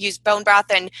just use bone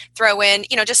broth and throw in,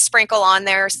 just sprinkle on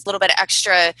there a little bit of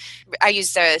extra. I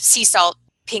use the sea salt,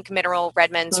 pink mineral,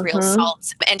 Redmond's real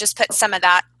salts, and just put some of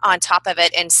that on top of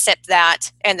it and sip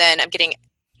that. And then I'm getting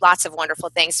lots of wonderful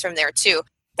things from there too.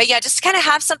 But yeah, just kind of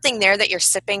have something there that you're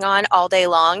sipping on all day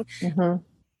long.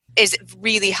 Is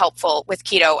really helpful with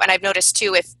keto. And I've noticed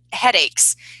too, if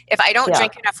headaches, if I don't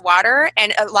drink enough water,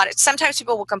 and sometimes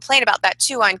people will complain about that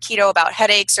too on keto, about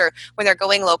headaches or when they're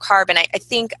going low carb. And I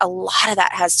think a lot of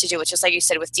that has to do with, just like you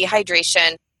said, with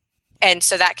dehydration. And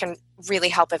so that can really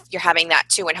help if you're having that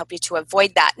too and help you to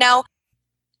avoid that. Now,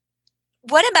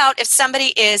 what about if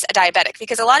somebody is a diabetic?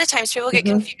 Because a lot of times people get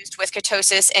confused with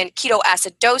ketosis and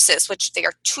ketoacidosis, which they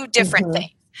are two different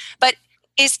things. But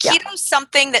is keto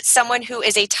something that someone who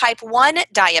is a type 1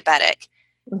 diabetic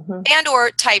and or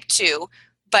type 2,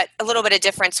 but a little bit of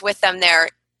difference with them there,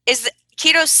 is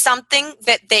keto something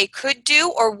that they could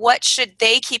do, or what should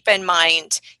they keep in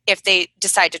mind if they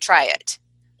decide to try it?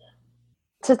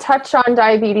 To touch on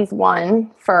diabetes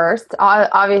 1 first,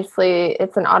 obviously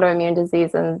it's an autoimmune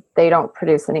disease and they don't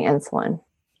produce any insulin.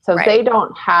 So they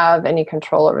don't have any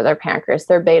control over their pancreas.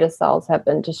 Their beta cells have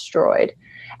been destroyed.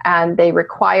 And they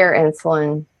require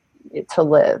insulin to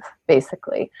live,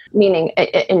 basically, meaning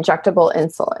injectable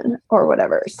insulin or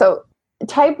whatever. So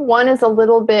type 1 is a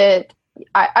little bit,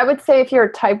 I would say if you're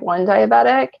a type 1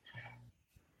 diabetic,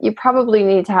 you probably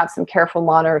need to have some careful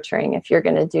monitoring if you're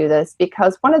going to do this,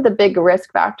 because one of the big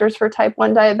risk factors for type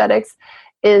 1 diabetics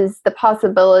is the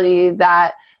possibility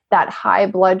that that high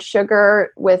blood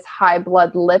sugar with high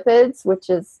blood lipids, which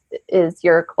is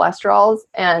your cholesterols,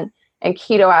 and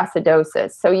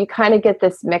ketoacidosis. So you kind of get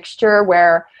this mixture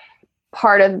where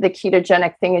part of the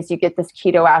ketogenic thing is you get this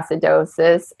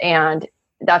ketoacidosis, and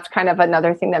that's kind of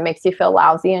another thing that makes you feel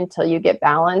lousy until you get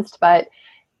balanced. But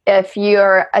if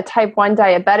you're a type 1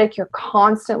 diabetic, you're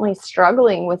constantly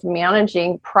struggling with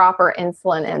managing proper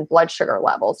insulin and blood sugar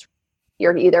levels.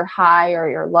 You're either high or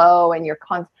you're low, and you're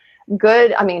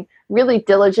good. I mean, really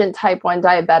diligent type 1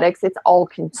 diabetics, it's all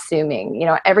consuming. You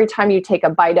know, every time you take a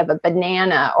bite of a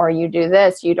banana or you do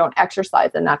this, you don't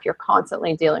exercise enough, you're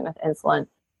constantly dealing with insulin.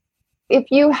 If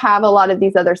you have a lot of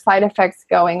these other side effects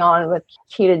going on with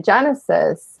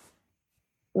ketogenesis,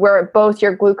 where both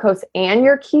your glucose and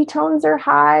your ketones are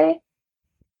high,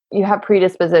 you have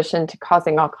predisposition to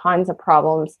causing all kinds of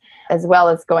problems, as well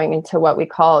as going into what we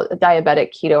call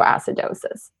diabetic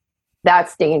ketoacidosis.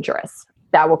 That's dangerous.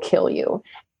 That will kill you.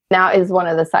 That is one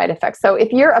of the side effects. So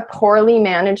if you're a poorly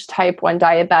managed type 1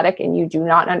 diabetic and you do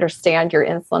not understand your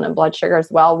insulin and blood sugar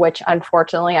as well, which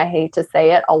unfortunately, I hate to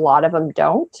say it, a lot of them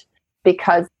don't,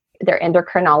 because their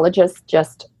endocrinologists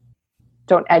just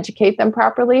don't educate them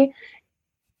properly,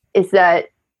 is that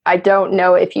I don't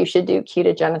know if you should do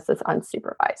ketogenesis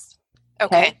unsupervised.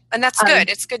 Okay. And that's good.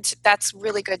 It's good. That's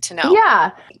really good to know.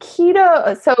 Yeah.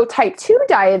 So type 2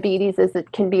 diabetes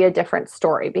it can be a different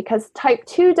story, because type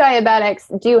 2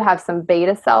 diabetics do have some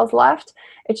beta cells left.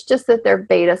 It's just that their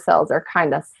beta cells are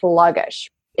kind of sluggish.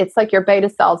 It's like your beta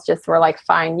cells just were like,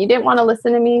 fine, you didn't want to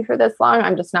listen to me for this long,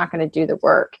 I'm just not going to do the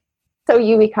work. So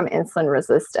you become insulin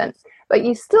resistant, but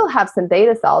you still have some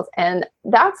beta cells. And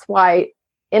that's why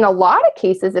in a lot of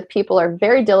cases, if people are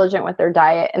very diligent with their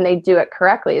diet and they do it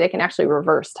correctly, they can actually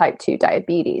reverse type 2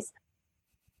 diabetes.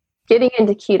 Getting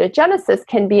into ketogenesis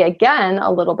can be, again,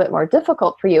 a little bit more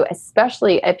difficult for you,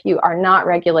 especially if you are not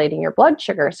regulating your blood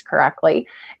sugars correctly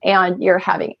and you're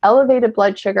having elevated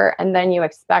blood sugar and then you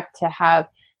expect to have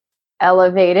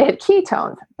elevated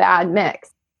ketones. Bad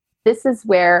mix. This is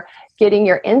where getting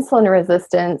your insulin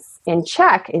resistance in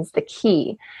check is the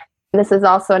key. This is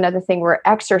also another thing where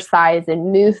exercise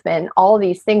and movement, all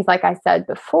these things, like I said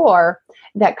before,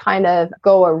 that kind of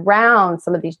go around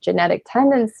some of these genetic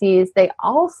tendencies, they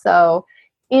also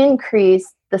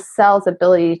increase the cell's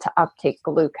ability to uptake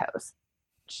glucose.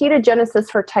 Ketogenesis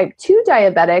for type 2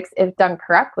 diabetics, if done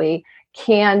correctly,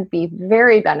 can be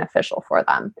very beneficial for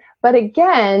them. But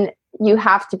again, you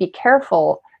have to be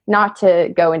careful not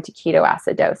to go into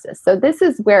ketoacidosis. So this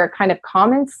is where kind of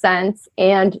common sense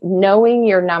and knowing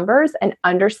your numbers and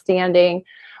understanding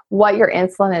what your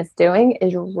insulin is doing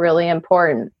is really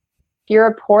important. If you're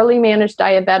a poorly managed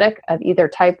diabetic of either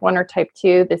type 1 or type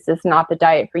 2, this is not the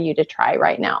diet for you to try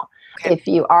right now. Okay. If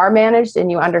you are managed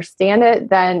and you understand it,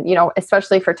 then, you know,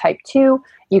 especially for type 2,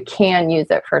 you can use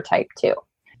it for type 2.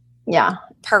 Yeah.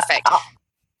 Perfect.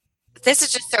 This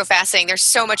is just so fascinating. There's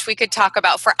so much we could talk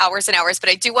about for hours and hours, but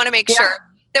I do want to make sure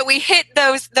that we hit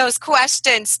those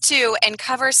questions too and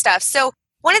cover stuff. So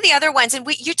one of the other ones, and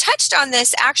you touched on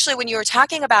this actually when you were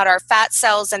talking about our fat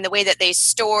cells and the way that they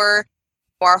store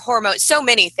our hormones, so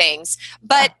many things.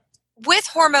 But with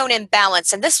hormone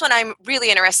imbalance, and this one I'm really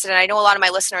interested in, I know a lot of my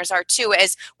listeners are too,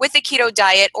 is with the keto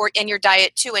diet or in your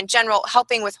diet too in general,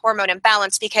 helping with hormone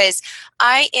imbalance, because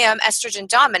I am estrogen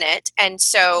dominant. And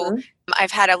so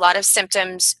I've had a lot of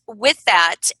symptoms with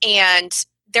that and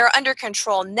they're under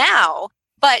control now.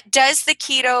 But does the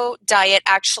keto diet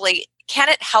actually, can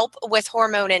it help with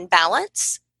hormone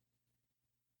imbalance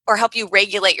or help you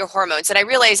regulate your hormones? And I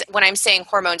realize when I'm saying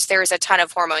hormones, there is a ton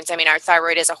of hormones. I mean, our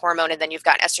thyroid is a hormone, and then you've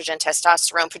got estrogen,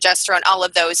 testosterone, progesterone, all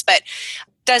of those. But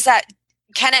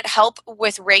can it help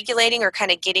with regulating or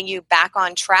kind of getting you back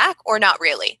on track, or not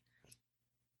really?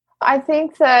 I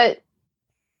think that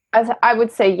I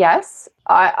would say yes.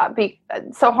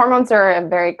 So hormones are a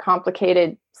very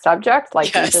complicated subject.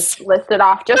 Like you just listed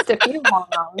off just a few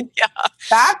hormones.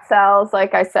 Fat cells,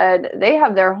 like I said, they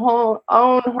have their whole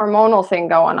own hormonal thing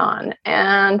going on.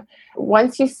 And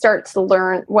once you start to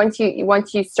learn, once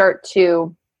you start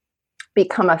to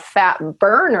become a fat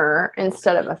burner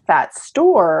instead of a fat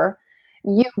store,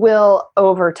 you will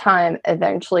over time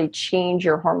eventually change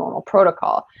your hormonal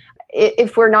protocol.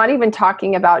 If we're not even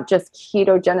talking about just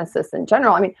ketogenesis in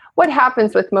general, I mean, what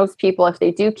happens with most people if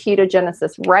they do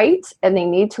ketogenesis right and they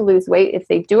need to lose weight? If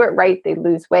they do it right, they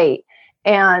lose weight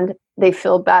and they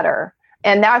feel better.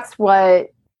 And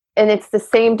it's the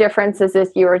same difference as if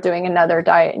you were doing another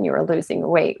diet and you were losing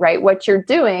weight, right? What you're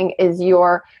doing is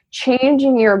you're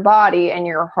changing your body and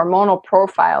your hormonal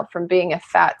profile from being a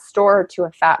fat store to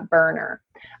a fat burner.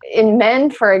 In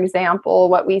men, for example,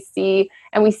 what we see,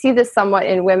 and we see this somewhat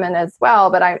in women as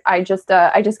well, but I just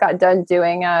got done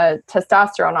doing a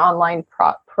testosterone online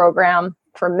program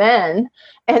for men.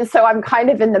 And so I'm kind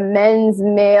of in the men's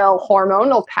male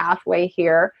hormonal pathway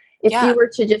here. If you were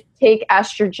to just take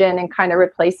estrogen and kind of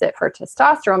replace it for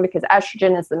testosterone, because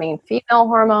estrogen is the main female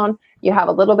hormone, you have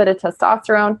a little bit of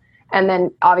testosterone, and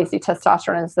then obviously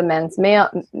testosterone is the men's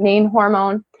main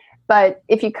hormone. But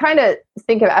if you kind of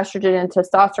think of estrogen and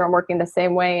testosterone working the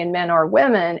same way in men or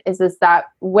women, is that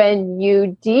when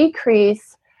you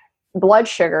decrease blood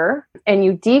sugar and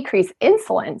you decrease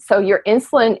insulin, so your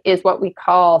insulin is what we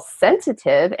call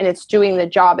sensitive and it's doing the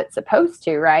job it's supposed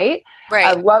to, right?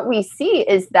 Right. What we see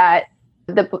is that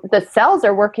the cells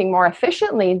are working more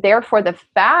efficiently, therefore the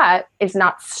fat is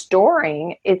not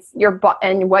storing.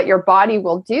 And what your body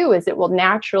will do is it will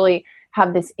naturally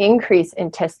have this increase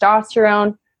in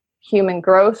testosterone, human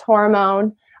growth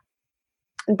hormone.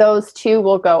 Those two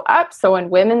will go up. So in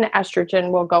women, the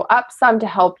estrogen will go up some to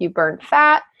help you burn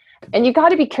fat. And you got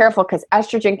to be careful because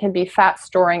estrogen can be fat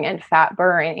storing and fat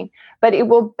burning, but it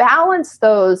will balance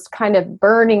those kind of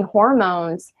burning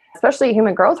hormones, especially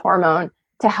human growth hormone,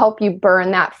 to help you burn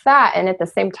that fat. And at the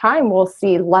same time, we'll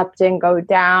see leptin go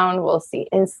down, we'll see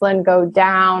insulin go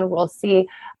down, we'll see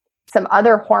some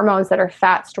other hormones that are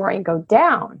fat storing go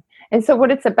down. And so what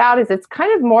it's about is it's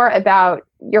kind of more about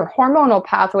your hormonal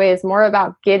pathway is more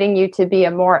about getting you to be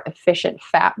a more efficient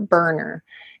fat burner.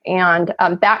 And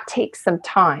that takes some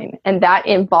time. And that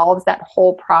involves that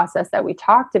whole process that we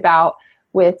talked about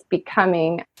with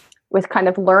kind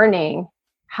of learning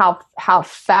how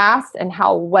fast and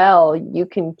how well you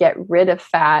can get rid of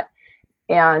fat.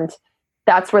 And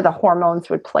that's where the hormones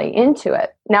would play into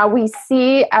it. Now we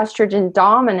see estrogen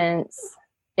dominance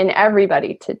in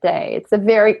everybody today. It's a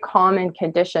very common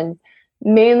condition,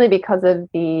 mainly because of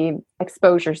the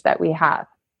exposures that we have.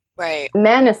 Right.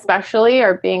 Men especially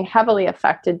are being heavily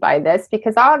affected by this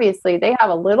because obviously they have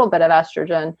a little bit of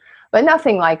estrogen, but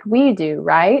nothing like we do,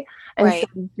 right? And so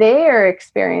they're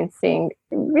experiencing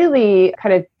really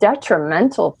kind of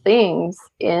detrimental things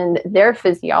in their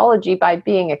physiology by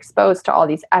being exposed to all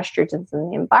these estrogens in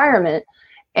the environment.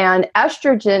 And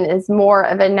estrogen is more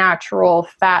of a natural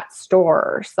fat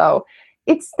storer. So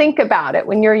think about it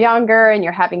when you're younger and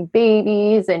you're having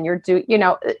babies and you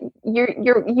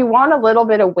want a little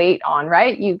bit of weight on,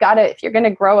 right? If you're going to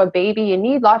grow a baby, you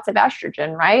need lots of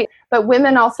estrogen, right? But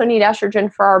women also need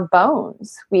estrogen for our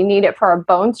bones. We need it for our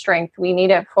bone strength. We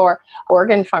need it for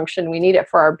organ function. We need it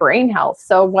for our brain health.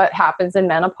 So what happens in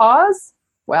menopause?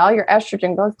 Well, your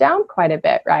estrogen goes down quite a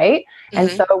bit, right? Mm-hmm.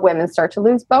 And so women start to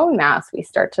lose bone mass. We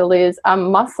start to lose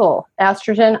muscle.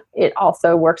 Estrogen, it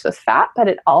also works with fat, but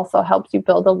it also helps you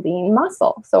build a lean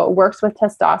muscle. So it works with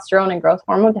testosterone and growth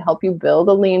hormone to help you build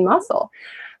a lean muscle.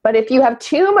 But if you have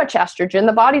too much estrogen,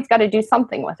 the body's got to do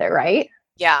something with it, right?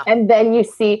 Yeah. And then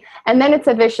it's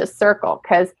a vicious circle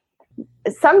because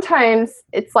sometimes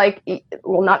it's like,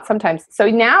 well, not sometimes. So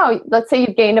now let's say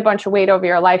you've gained a bunch of weight over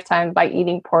your lifetime by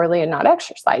eating poorly and not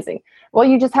exercising. Well,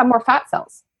 you just have more fat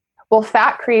cells. Well,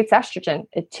 fat creates estrogen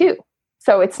too.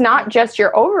 So it's not just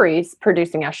your ovaries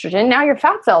producing estrogen. Now your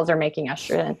fat cells are making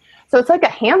estrogen. So it's like a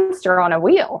hamster on a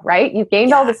wheel, right? You've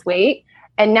gained all this weight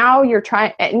and now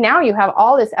you have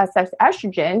all this excess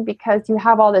estrogen because you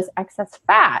have all this excess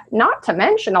fat, not to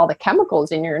mention all the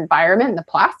chemicals in your environment and the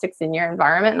plastics in your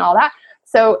environment and all that.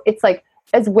 So it's like,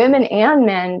 as women and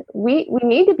men, we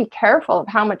need to be careful of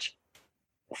how much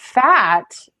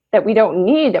fat that we don't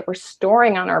need that we're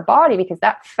storing on our body, because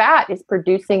that fat is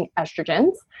producing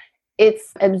estrogens,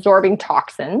 it's absorbing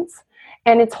toxins,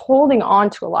 and it's holding on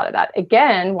to a lot of that.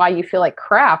 Again, why you feel like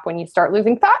crap when you start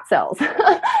losing fat cells,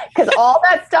 because all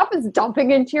that stuff is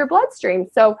dumping into your bloodstream.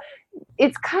 So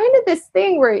it's kind of this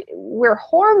thing where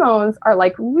hormones are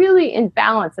like really in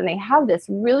balance, and they have this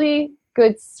really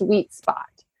good sweet spot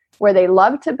where they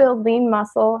love to build lean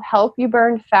muscle, help you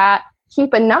burn fat,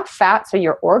 keep enough fat so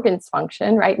your organs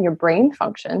function, right? And your brain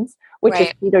functions, which is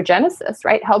ketogenesis,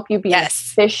 right? Help you be an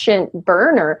efficient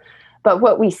burner. But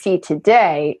what we see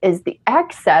today is the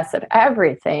excess of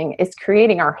everything is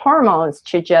creating our hormones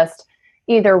to just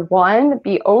either one,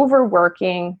 be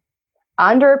overworking,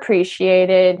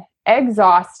 underappreciated,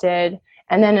 exhausted.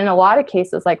 And then in a lot of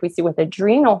cases, like we see with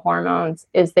adrenal hormones,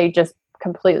 is they just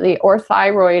completely, or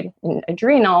thyroid and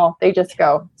adrenal, they just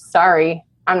go, sorry,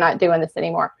 I'm not doing this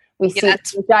anymore. We see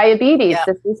diabetes. Yeah.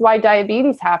 This is why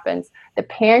diabetes happens. The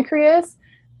pancreas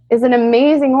is an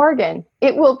amazing organ.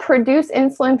 It will produce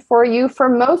insulin for you for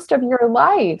most of your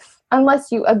life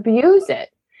unless you abuse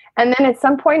it. And then at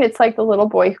some point, it's like the little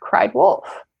boy who cried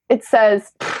wolf. It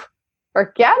says,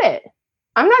 forget it.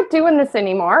 I'm not doing this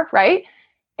anymore, right?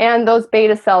 And those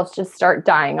beta cells just start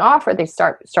dying off, or they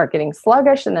start getting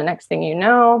sluggish. And the next thing you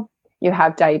know, you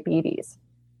have diabetes.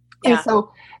 Yeah. And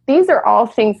so these are all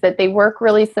things that they work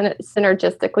really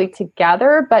synergistically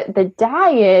together. But the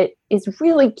diet is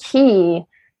really key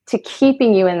to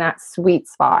keeping you in that sweet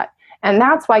spot. And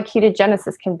that's why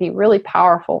ketogenesis can be really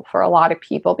powerful for a lot of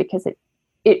people, because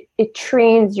it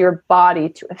trains your body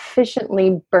to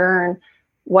efficiently burn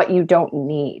what you don't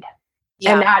need.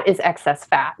 Yeah. And that is excess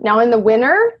fat. Now in the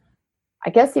winter,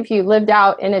 I guess if you lived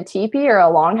out in a teepee or a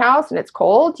longhouse and it's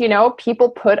cold, people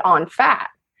put on fat,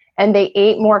 and they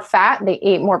ate more fat. They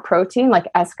ate more protein, like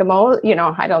Eskimo,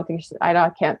 I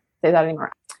can't say that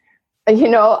anymore.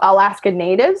 Alaska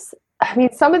Natives. I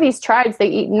mean, some of these tribes, they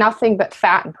eat nothing but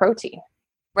fat and protein.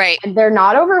 Right. And they're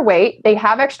not overweight. They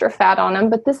have extra fat on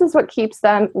them, but this is what keeps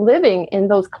them living in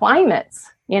those climates.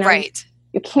 Right.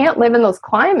 You can't live in those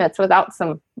climates without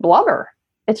some blubber.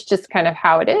 It's just kind of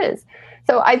how it is.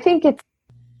 So I think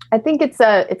it's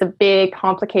a big,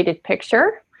 complicated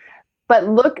picture.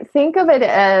 But think of it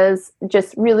as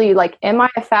just really like, am I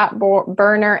a fat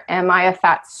burner? Am I a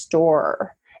fat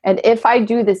storer? And if I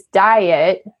do this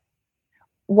diet,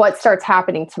 what starts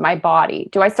happening to my body?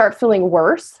 Do I start feeling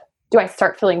worse? Do I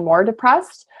start feeling more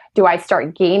depressed? Do I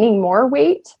start gaining more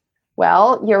weight?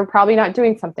 Well, you're probably not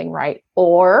doing something right,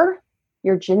 or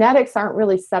your genetics aren't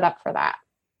really set up for that.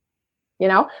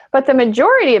 But the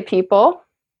majority of people,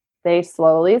 they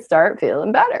slowly start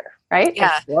feeling better, right?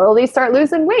 Yeah. They slowly start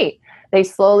losing weight. They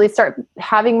slowly start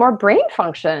having more brain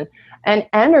function and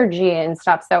energy and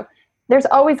stuff. So there's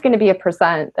always going to be a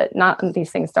percent that not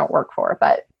these things don't work for.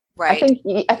 But right.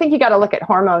 I think you got to look at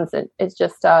hormones. It's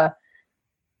just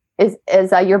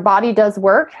your body does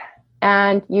work,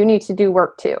 and you need to do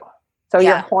work too. So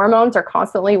your hormones are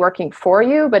constantly working for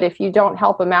you, but if you don't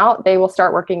help them out, they will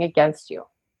start working against you.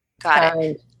 Got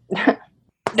it.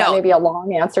 No, maybe a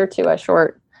long answer to a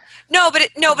short. No, but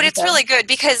it's really good,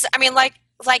 because I mean, like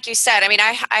you said, I mean,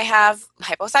 I have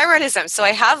hypothyroidism, so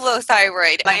I have low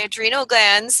thyroid. My adrenal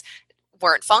glands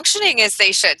weren't functioning as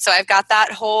they should. So I've got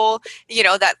that whole,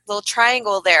 that little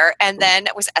triangle there. And then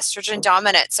it was estrogen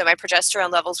dominant. So my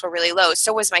progesterone levels were really low.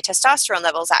 So was my testosterone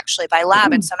levels, actually, by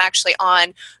lab. And so I'm actually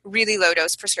on really low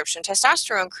dose prescription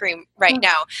testosterone cream right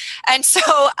now. And so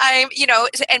I'm,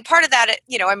 and part of that,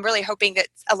 I'm really hoping that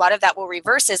a lot of that will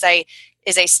reverse as I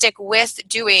stick with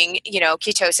doing,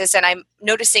 ketosis, and I'm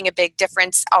noticing a big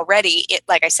difference already,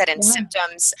 like I said, in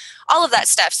symptoms, all of that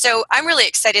stuff. So I'm really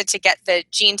excited to get the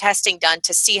gene testing done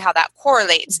to see how that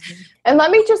correlates. And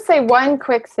let me just say one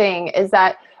quick thing is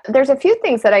that there's a few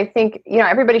things that I think,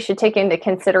 everybody should take into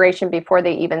consideration before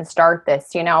they even start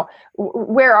this.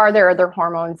 Where are their other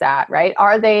hormones at, right?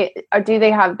 Do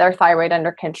they have their thyroid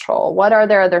under control? What are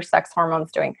their other sex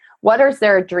hormones doing? What is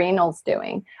their adrenals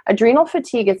doing? Adrenal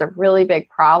fatigue is a really big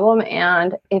problem.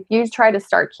 And if you try to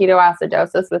start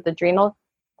ketoacidosis with adrenal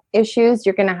issues,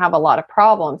 you're going to have a lot of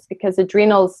problems, because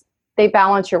adrenals, they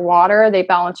balance your water, they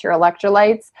balance your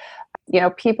electrolytes.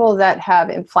 People that have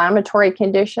inflammatory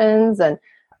conditions and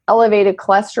elevated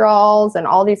cholesterols and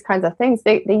all these kinds of things,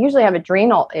 they usually have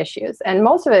adrenal issues. And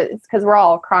most of it is because we're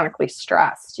all chronically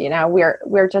stressed.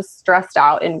 We're just stressed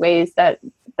out in ways that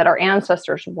our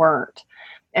ancestors weren't.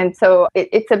 And so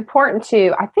it's important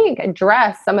to, I think,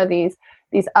 address some of these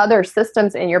other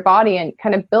systems in your body and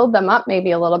kind of build them up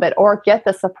maybe a little bit, or get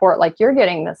the support like you're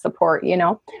getting the support,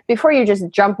 before you just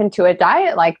jump into a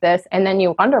diet like this and then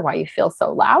you wonder why you feel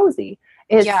so lousy.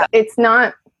 It's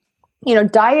not,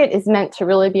 diet is meant to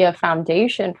really be a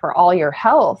foundation for all your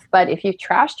health. But if you've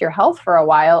trashed your health for a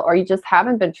while, or you just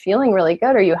haven't been feeling really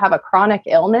good, or you have a chronic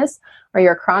illness, or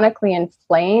you're chronically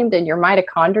inflamed and your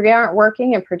mitochondria aren't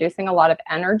working and producing a lot of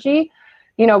energy,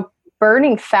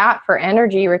 burning fat for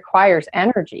energy requires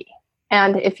energy.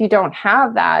 And if you don't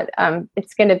have that,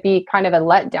 it's going to be kind of a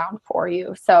letdown for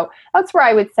you. So that's where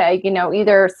I would say,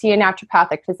 either see a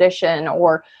naturopathic physician,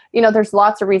 or, there's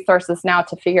lots of resources now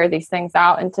to figure these things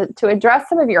out and to address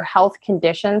some of your health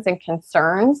conditions and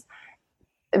concerns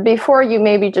before you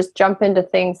maybe just jump into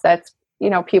things that's,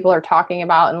 people are talking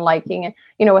about and liking,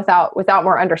 without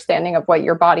more understanding of what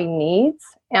your body needs.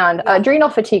 And adrenal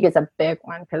fatigue is a big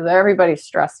one, because everybody's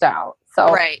stressed out.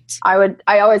 So right.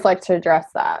 I always like to address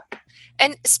that.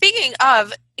 And speaking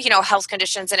of, health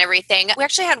conditions and everything, we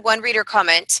actually had one reader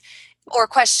comment or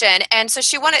question. And so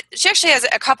she actually has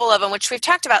a couple of them, which we've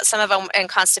talked about some of them in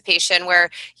constipation, where,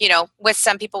 with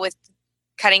some people with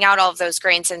cutting out all of those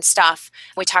grains and stuff,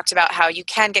 we talked about how you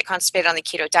can get constipated on the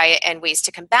keto diet and ways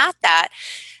to combat that.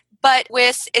 But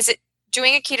is it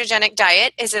doing a ketogenic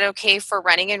diet, is it okay for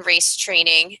running and race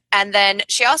training? And then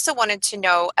she also wanted to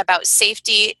know about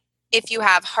safety if you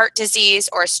have heart disease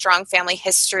or a strong family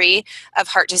history of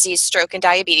heart disease, stroke, and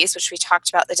diabetes, which we talked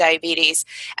about the diabetes.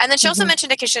 And then she also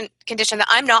mentioned a condition that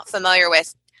I'm not familiar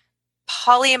with,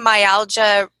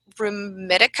 polymyalgia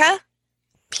rheumatica,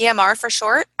 PMR for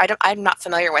short. I'm not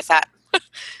familiar with that.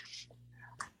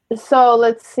 So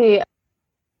let's see.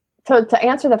 So to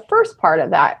answer the first part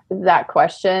of that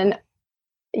question,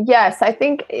 yes, I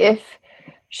think if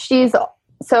she's,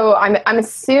 so I'm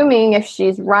assuming if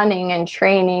she's running and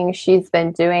training, she's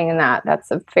been doing that.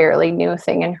 That's a fairly new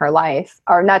thing in her life,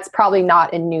 or that's probably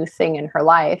not a new thing in her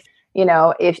life. You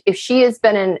know, if she's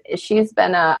been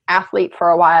an athlete for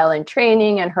a while in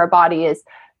training and her body is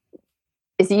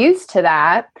used to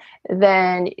that,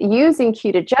 then using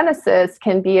ketogenesis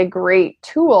can be a great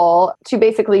tool to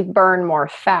basically burn more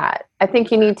fat. I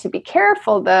think you need to be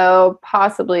careful, though,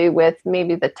 possibly with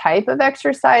maybe the type of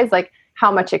exercise, like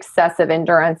how much excessive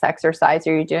endurance exercise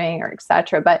are you doing, or et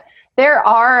cetera. But there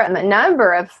are a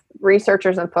number of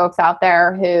researchers and folks out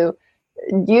there who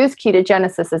use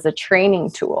ketogenesis as a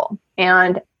training tool,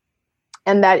 and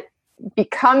that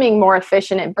becoming more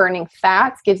efficient at burning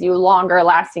fats gives you longer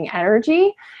lasting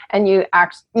energy, and you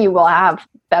will have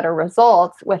better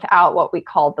results without what we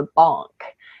call the bonk.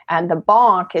 And the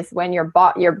bonk is when your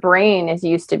brain is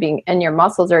used to being, and your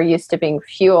muscles are used to being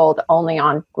fueled only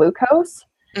on glucose,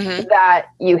 that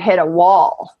you hit a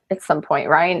wall at some point,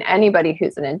 right? And anybody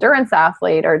who's an endurance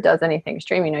athlete or does anything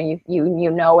extreme,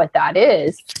 you know what that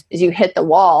is you hit the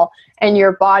wall, and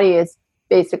your body is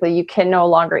basically, you can no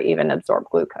longer even absorb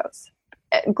glucose.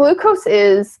 Glucose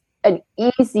is an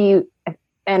easy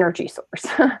energy source,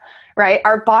 right?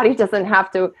 Our body doesn't have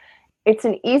to, it's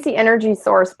an easy energy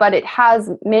source, but it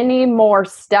has many more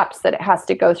steps that it has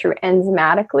to go through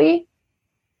enzymatically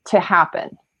to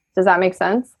happen. Does that make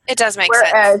sense? It does make sense.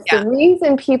 Whereas yeah. The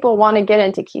reason people want to get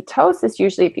into ketosis,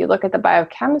 usually if you look at the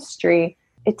biochemistry,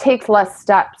 it takes less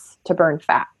steps to burn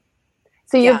fat.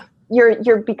 So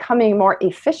you're becoming more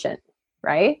efficient,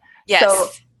 right? Yes. So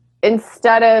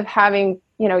instead of having,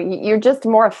 you're just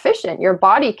more efficient. Your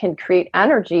body can create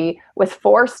energy with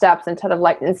 4 steps instead of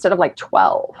like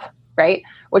 12, right?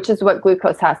 Which is what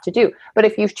glucose has to do. But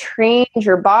if you've trained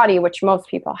your body, which most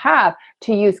people have,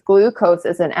 to use glucose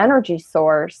as an energy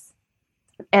source,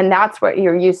 and that's what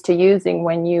you're used to using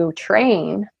when you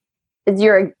train, is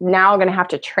you're now going to have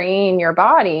to train your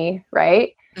body,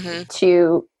 right,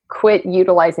 to quit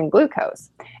utilizing glucose.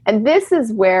 And this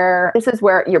is where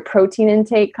your protein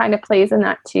intake kind of plays in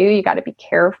that too. You got to be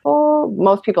careful.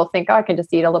 Most people think, I can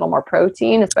just eat a little more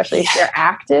protein, especially if they're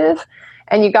active.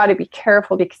 And you got to be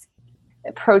careful because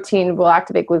protein will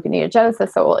activate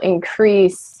gluconeogenesis, so it will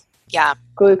increase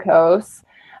glucose.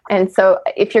 And so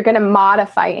if you're going to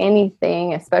modify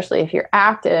anything, especially if you're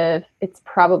active, it's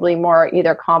probably more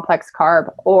either complex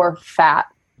carb or fat,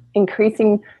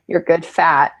 increasing your good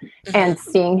fat and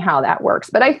seeing how that works.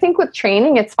 But I think with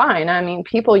training, it's fine. I mean,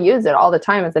 people use it all the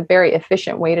time as a very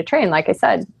efficient way to train. Like I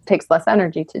said, it takes less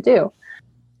energy to do.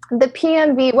 The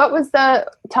PMV,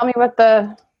 tell me what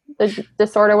the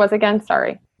disorder was again?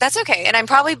 Sorry. That's okay. And I'm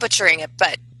probably butchering it,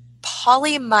 but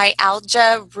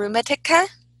polymyalgia rheumatica?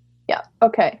 Yeah.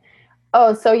 Okay.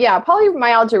 Oh, so yeah,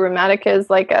 polymyalgia rheumatica is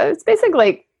it's basically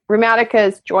like rheumatica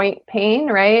is joint pain,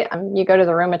 right? You go to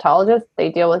the rheumatologist, they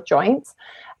deal with joints,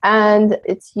 and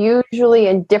it's usually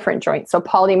in different joints. So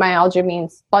polymyalgia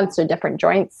means bunch of different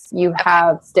joints. You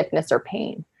have stiffness or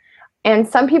pain. And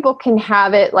some people can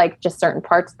have it like just certain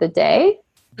parts of the day.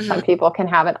 Some people can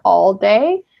have it all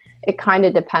day. It kind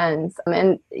of depends.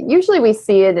 And usually we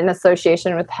see it in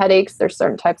association with headaches. There's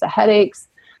certain types of headaches.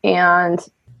 And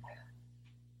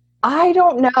I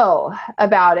don't know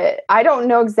about it. I don't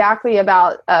know exactly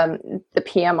about the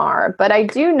PMR, but I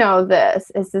do know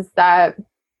this is that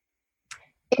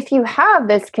if you have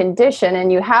this condition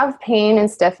and you have pain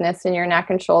and stiffness in your neck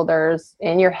and shoulders,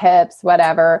 in your hips,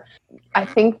 whatever, I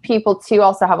think people too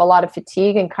also have a lot of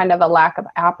fatigue and kind of a lack of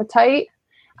appetite.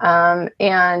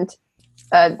 And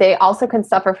they also can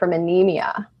suffer from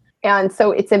anemia. And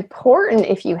so it's important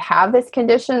if you have this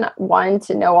condition, one,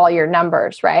 to know all your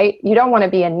numbers, right? You don't want to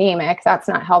be anemic. That's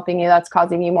not helping you. That's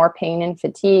causing you more pain and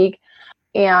fatigue.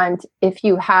 And if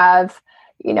you have,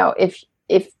 if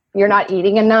you're not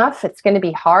eating enough, it's going to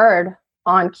be hard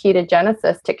on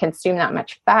ketogenesis to consume that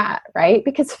much fat, right?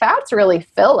 Because fat's really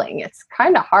filling. It's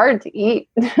kind of hard to eat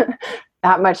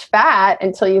that much fat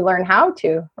until you learn how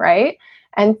to, right?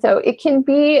 And so it can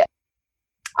be,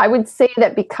 I would say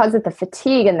that because of the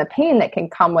fatigue and the pain that can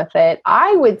come with it,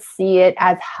 I would see it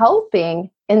as helping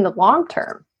in the long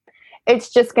term. It's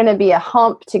just going to be a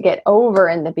hump to get over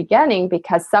in the beginning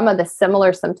because some of the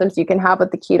similar symptoms you can have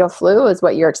with the keto flu is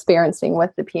what you're experiencing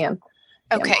with the PMR.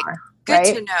 Okay. Good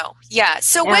right? to know. Yeah.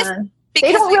 So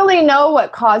They don't really know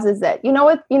what causes it. You know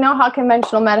what? You know how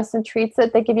conventional medicine treats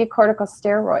it? They give you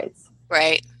corticosteroids.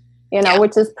 Right.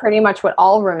 Which is pretty much what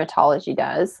all rheumatology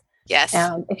does. Yes.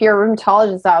 And if you're a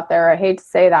rheumatologist out there, I hate to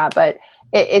say that, but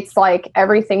it's like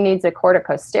everything needs a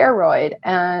corticosteroid.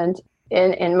 And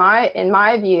in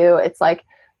my view, it's like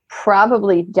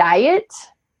probably diet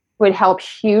would help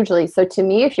hugely. So to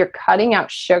me, if you're cutting out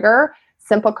sugar,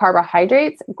 simple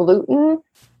carbohydrates, gluten,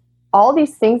 all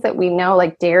these things that we know,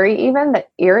 like dairy even, that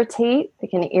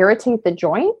can irritate the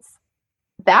joints,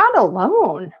 that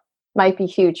alone might be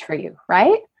huge for you,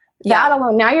 right? Yeah. That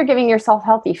alone, now you're giving yourself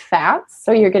healthy fats,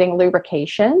 so you're getting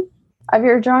lubrication of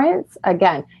your joints.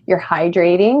 Again, you're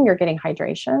hydrating, you're getting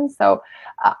hydration. So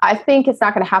I think it's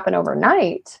not going to happen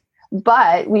overnight,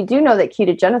 but we do know that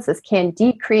ketogenesis can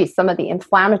decrease some of the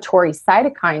inflammatory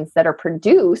cytokines that are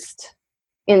produced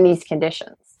in these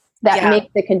conditions that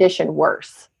make the condition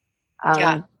worse.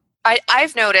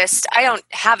 I've noticed I don't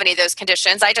have any of those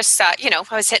conditions. I just I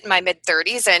was hitting my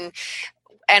mid-30s, and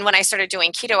when I started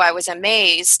doing keto, I was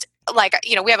amazed. Like,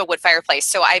 we have a wood fireplace,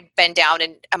 so I bend down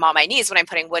and I'm on my knees when I'm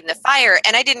putting wood in the fire.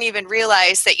 And I didn't even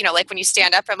realize that, like when you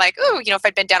stand up, I'm like, oh, if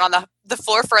I'd been down on the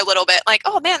floor for a little bit, like,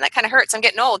 oh man, that kind of hurts. I'm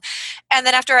getting old. And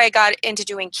then after I got into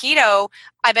doing keto,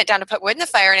 I bent down to put wood in the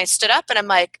fire and I stood up and I'm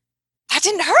like, that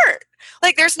didn't hurt.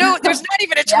 Like there's not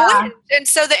even a twinge. And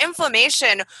so the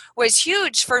inflammation was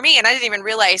huge for me. And I didn't even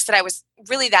realize that I was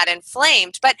really that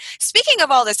inflamed. But speaking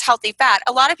of all this healthy fat,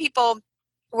 a lot of people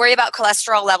worry about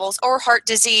cholesterol levels or heart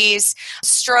disease,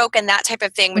 stroke, and that type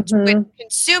of thing, which with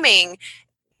consuming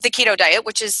the keto diet,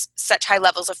 which is such high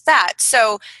levels of fat.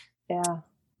 So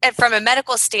and from a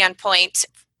medical standpoint,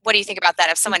 what do you think about that?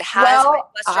 If someone has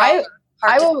cholesterol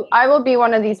I will be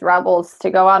one of these rebels to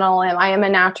go out on a limb. I am a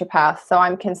naturopath, so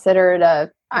I'm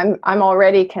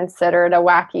already considered a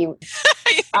wacky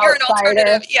You're an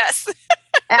alternative, yes.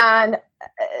 And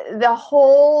I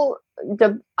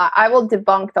will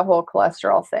debunk the whole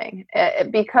cholesterol thing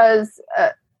because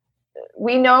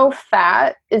we know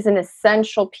fat is an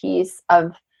essential piece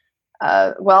of,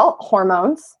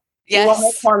 hormones. Yes. You won't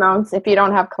make hormones if you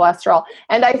don't have cholesterol.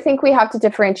 And I think we have to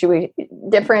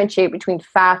differentiate between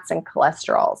fats and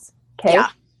cholesterols. Okay. Yeah.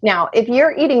 Now, if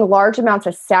you're eating large amounts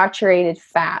of saturated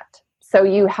fat, so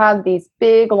you have these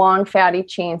big, long, fatty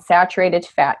chains, saturated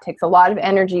fat takes a lot of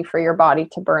energy for your body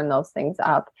to burn those things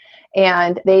up.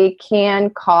 And they can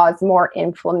cause more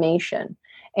inflammation.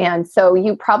 And so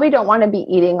you probably don't want to be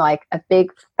eating like a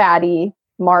big, fatty,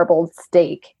 marbled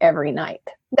steak every night.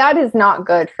 That is not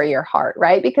good for your heart,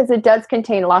 right? Because it does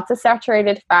contain lots of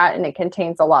saturated fat and it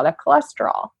contains a lot of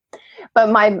cholesterol. But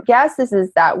my guess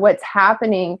is that what's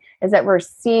happening is that we're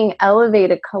seeing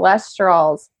elevated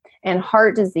cholesterols and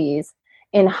heart disease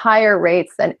in higher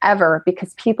rates than ever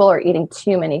because people are eating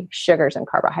too many sugars and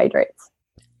carbohydrates.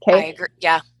 Okay. I agree.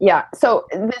 Yeah. Yeah. So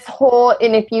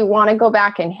and if you want to go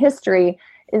back in history,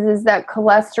 is that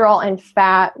cholesterol and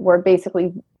fat were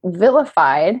basically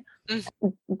vilified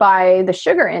by the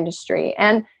sugar industry.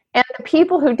 And the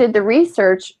people who did the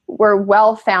research were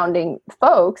well-founding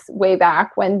folks way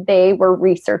back when they were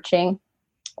researching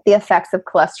the effects of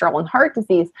cholesterol and heart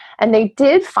disease. And they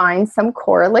did find some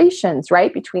correlations,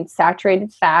 right, between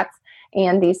saturated fats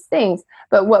and these things.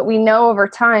 But what we know over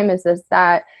time is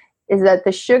that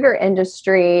the sugar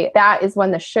industry, that is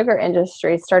when the sugar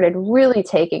industry started really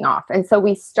taking off. And so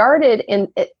we started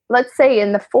let's say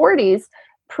in the 40s,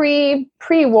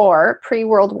 pre-war,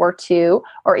 pre-World War II,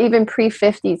 or even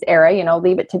pre-50s era,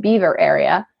 Leave It to Beaver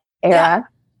era,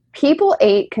 people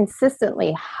ate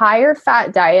consistently higher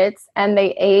fat diets, and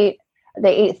they ate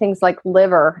things like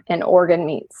liver and organ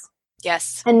meats.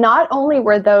 Yes. And not only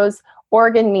were those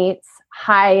organ meats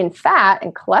high in fat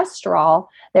and cholesterol,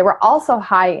 they were also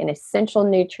high in essential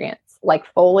nutrients like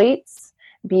folates,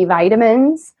 B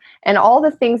vitamins, and all the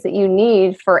things that you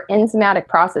need for enzymatic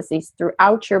processes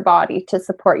throughout your body to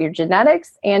support your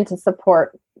genetics and to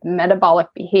support metabolic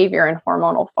behavior and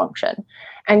hormonal function.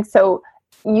 And so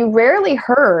you rarely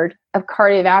heard of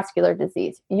cardiovascular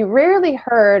disease. You rarely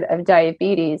heard of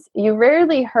diabetes. You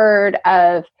rarely heard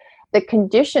of the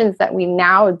conditions that we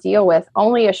now deal with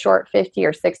only a short 50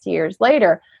 or 60 years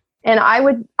later. And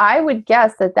I would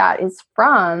guess that is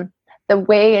from the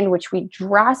way in which we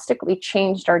drastically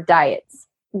changed our diets,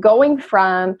 going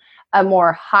from a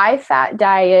more high-fat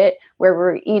diet where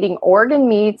we're eating organ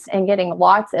meats and getting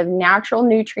lots of natural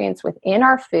nutrients within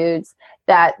our foods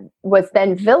that was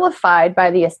then vilified by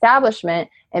the establishment,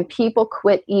 and people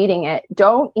quit eating it.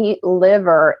 Don't eat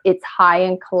liver. It's high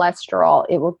in cholesterol.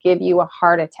 It will give you a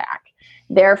heart attack.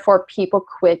 Therefore, people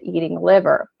quit eating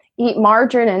liver. Eat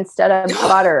margarine instead of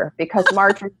butter because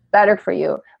margarine is better for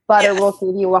you. butter will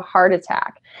give you a heart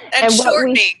attack. And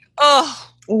shortening.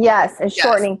 Yes, and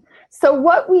shortening. So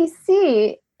what we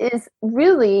see is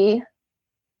really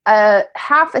a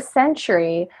half a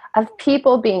century of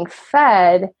people being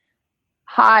fed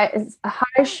high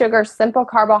sugar, simple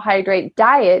carbohydrate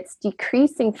diets,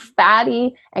 decreasing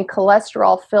fatty and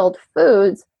cholesterol filled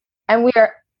foods, and we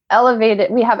are elevated.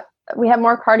 We have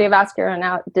more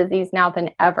cardiovascular disease now than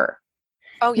ever.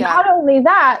 Oh yeah. Not only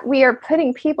that, we are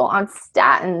putting people on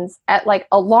statins at like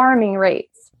alarming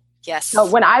rates. Yes. So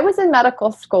when I was in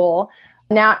medical school,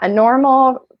 now a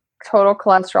normal total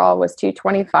cholesterol was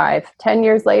 225. 10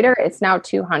 years later, it's now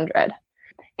 200.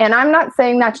 And I'm not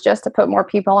saying that's just to put more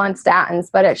people on statins,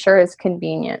 but it sure is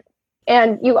convenient.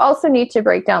 And you also need to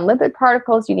break down lipid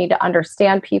particles. You need to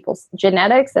understand people's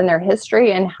genetics and their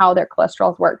history and how their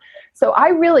cholesterols work. So I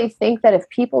really think that if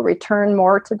people return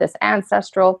more to this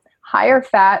ancestral, higher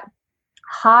fat,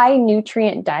 high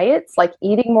nutrient diets, like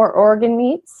eating more organ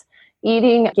meats,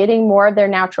 getting more of their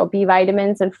natural B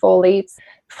vitamins and folates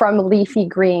from leafy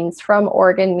greens, from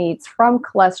organ meats, from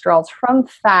cholesterols, from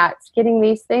fats, getting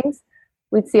these things,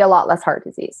 we'd see a lot less heart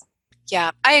disease.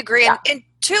 Yeah, I agree. Yeah. And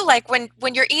too, like when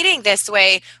you're eating this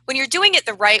way, when you're doing it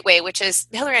the right way, which is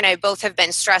Hillary and I both have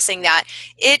been stressing that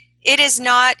it is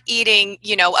not eating,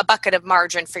 a bucket of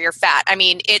margarine for your fat. I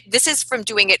mean, this is from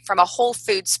doing it from a whole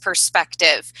foods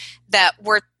perspective that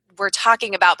we're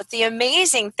talking about. But the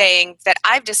amazing thing that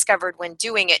I've discovered when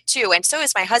doing it too, and so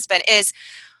is my husband, is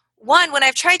one, when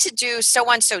I've tried to do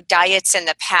so-and-so diets in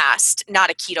the past,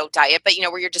 not a keto diet, but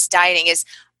where you're just dieting, is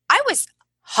I was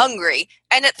hungry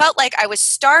and it felt like I was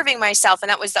starving myself, and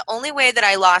that was the only way that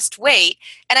I lost weight,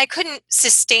 and I couldn't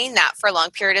sustain that for a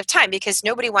long period of time because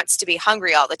nobody wants to be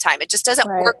hungry all the time. It just doesn't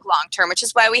work long term, which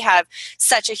is why we have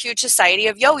such a huge society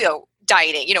of yo-yo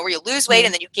dieting, where you lose weight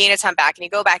and then you gain a ton back and you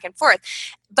go back and forth.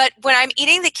 But when I'm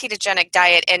eating the ketogenic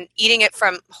diet and eating it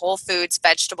from whole foods,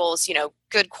 vegetables,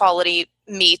 good quality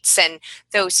meats and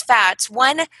those fats,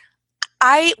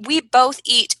 we both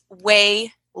eat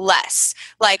way less.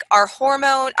 Like our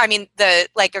hormone, our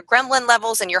gremlin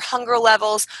levels and your hunger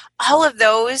levels, all of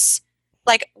those,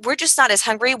 like we're just not as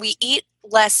hungry. We eat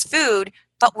less food,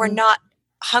 but we're not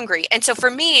hungry. And so for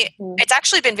me, it's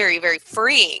actually been very, very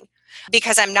freeing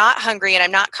because I'm not hungry and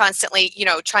I'm not constantly,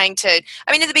 trying to,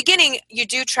 in the beginning you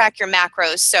do track your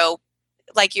macros. So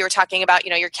like you were talking about,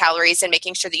 your calories and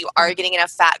making sure that you are getting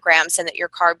enough fat grams and that your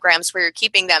carb grams where you're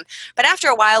keeping them. But after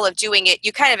a while of doing it,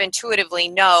 you kind of intuitively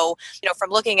know, from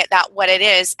looking at that, what it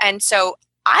is. And so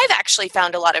I've actually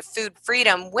found a lot of food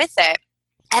freedom with it,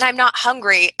 and I'm not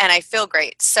hungry and I feel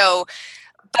great. So,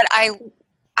 but I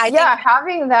think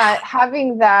having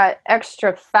that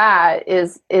extra fat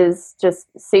is just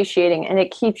satiating, and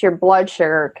it keeps your blood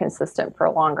sugar consistent for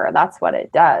longer. That's what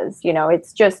it does.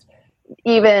 It's just,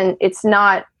 it's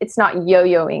not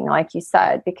yo-yoing, like you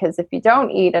said, because if you don't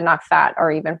eat enough fat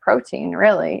or even protein,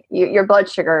 really, your blood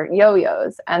sugar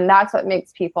yo-yos, and that's what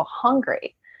makes people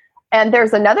hungry. And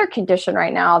there's another condition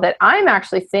right now that I'm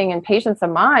actually seeing in patients of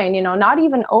mine, not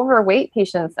even overweight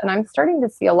patients, and I'm starting to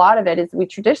see a lot of it, is we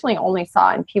traditionally only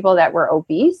saw in people that were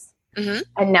obese. Mm-hmm.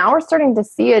 And now we're starting to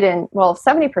see it in,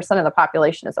 70% of the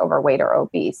population is overweight or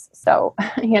obese. So,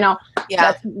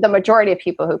 that's the majority of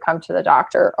people who come to the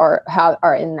doctor or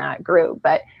are in that group.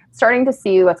 But starting to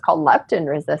see what's called leptin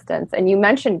resistance. And you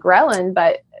mentioned ghrelin,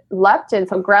 but leptin,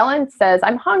 so ghrelin says,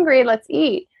 I'm hungry, let's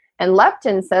eat. And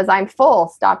leptin says, I'm full,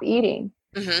 stop eating.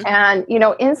 Mm-hmm. And,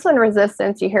 insulin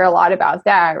resistance, you hear a lot about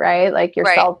that, right? Like your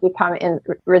cells become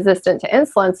resistant to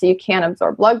insulin, so you can't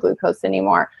absorb blood glucose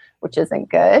anymore, which isn't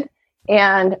good.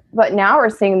 But now we're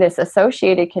seeing this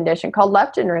associated condition called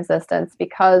leptin resistance,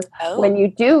 because when you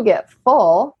do get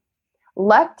full,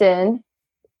 leptin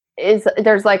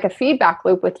there's like a feedback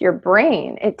loop with your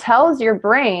brain. It tells your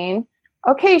brain,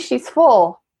 okay, she's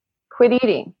full, quit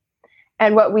eating.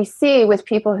 And what we see with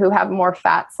people who have more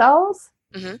fat cells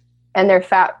and their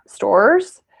fat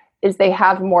stores is they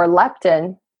have more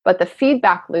leptin, but the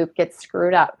feedback loop gets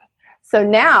screwed up. So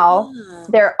now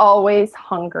they're always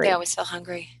hungry. They always feel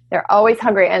hungry. They're always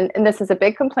hungry. And this is a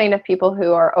big complaint of people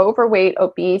who are overweight,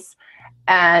 obese,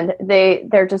 and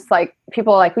they're just like,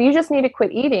 people are like, well, you just need to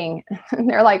quit eating. And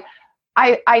they're like,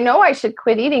 I know I should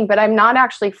quit eating, but I'm not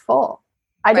actually full.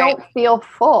 I don't feel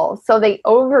full. So they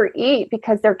overeat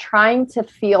because they're trying to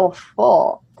feel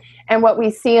full. And what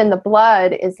we see in the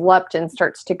blood is leptin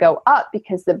starts to go up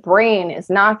because the brain is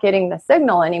not getting the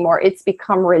signal anymore. It's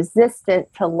become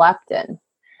resistant to leptin.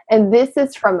 And this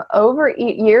is from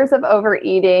years of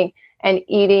overeating and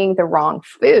eating the wrong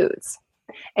foods.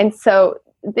 And so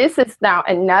this is now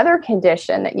another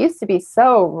condition that used to be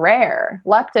so rare.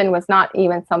 Leptin was not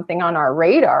even something on our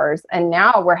radars. And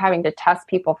now we're having to test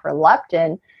people for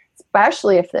leptin,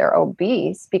 especially if they're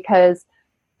obese, because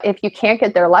if you can't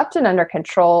get their leptin under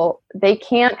control, they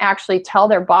can't actually tell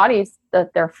their bodies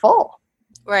that they're full.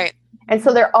 Right. And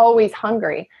so they're always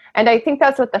hungry. And I think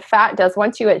that's what the fat does.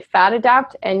 Once you fat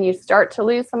adapt and you start to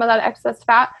lose some of that excess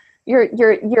fat,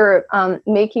 you're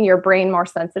making your brain more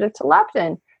sensitive to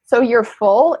leptin. So you're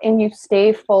full and you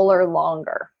stay fuller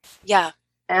longer. Yeah.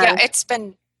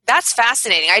 That's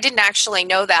fascinating. I didn't actually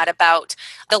know that about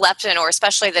the leptin, or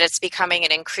especially that it's becoming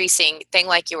an increasing thing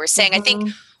like you were saying. I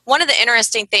think one of the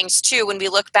interesting things too, when we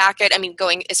look back at,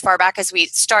 going as far back as we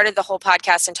started the whole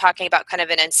podcast and talking about kind of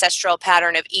an ancestral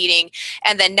pattern of eating.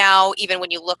 And then now, even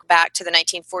when you look back to the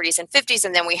 1940s and 50s,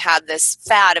 and then we had this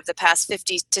fad of the past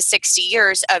 50 to 60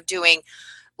 years of doing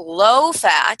low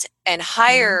fat and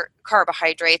higher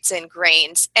carbohydrates and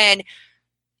grains. And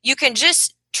you can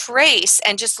just trace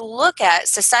and just look at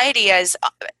society as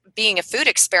being a food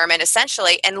experiment,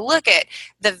 essentially, and look at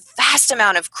the vast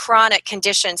amount of chronic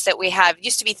conditions that we have.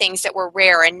 Used to be things that were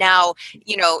rare, and now,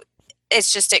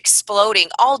 it's just exploding,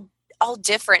 all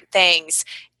different things.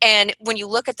 And when you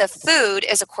look at the food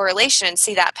as a correlation and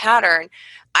see that pattern,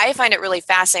 I find it really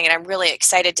fascinating, and I'm really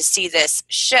excited to see this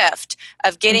shift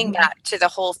of getting back to the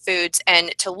whole foods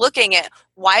and to looking at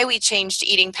why we changed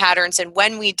eating patterns and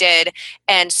when we did,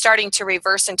 and starting to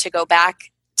reverse and to go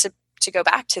back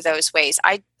to those ways.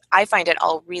 I find it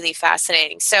all really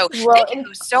fascinating. So thank you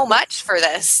so much for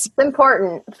this. It's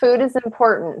important. Food is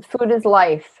important. Food is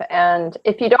life. And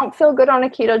if you don't feel good on a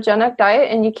ketogenic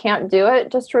diet and you can't do it,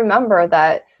 just remember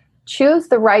that choose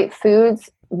the right foods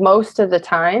most of the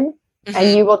time,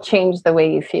 and you will change the way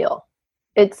you feel.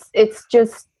 It's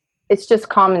just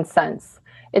common sense.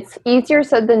 It's easier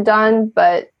said than done,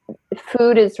 but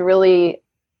food is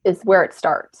where it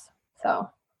starts. So.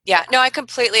 Yeah, no, I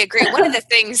completely agree. One of the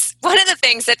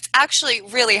things that's actually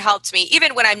really helped me,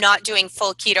 even when I'm not doing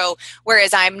full keto,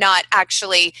 whereas I'm not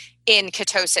actually in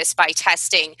ketosis by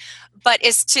testing, but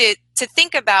is to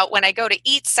think about when I go to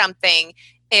eat something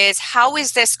is, how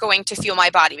is this going to fuel my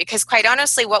body? Because quite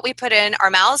honestly, what we put in our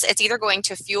mouths, it's either going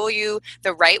to fuel you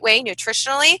the right way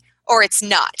nutritionally or it's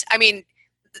not.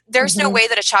 There's no way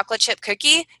that a chocolate chip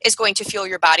cookie is going to fuel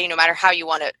your body no matter how you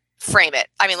want to frame it.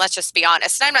 Let's just be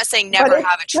honest. And I'm not saying never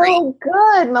have a treat. It's so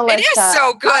good, Melissa. It is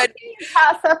so good. How can you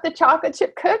pass up the chocolate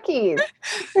chip cookies?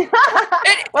 Well,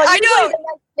 I know. The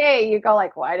next day you go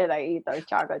like, why did I eat those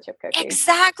chocolate chip cookies?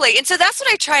 Exactly. And so that's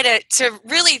what I try to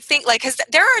really think, because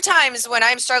there are times when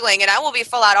I'm struggling, and I will be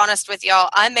full out honest with y'all.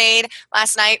 I made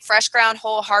last night fresh ground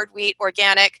whole hard wheat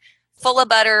organic full of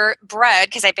butter bread,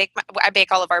 because I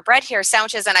bake all of our bread here,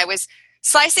 sandwiches, and I was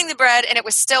slicing the bread and it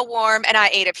was still warm and I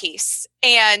ate a piece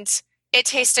and it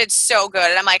tasted so good.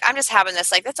 And I'm like, I'm just having this,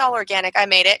 that's all organic. I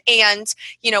made it. And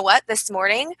you know what? This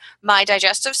morning, my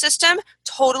digestive system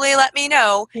totally let me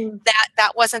know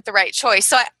that wasn't the right choice.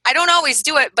 So I don't always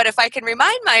do it, but if I can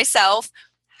remind myself,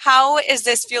 how is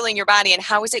this fueling your body and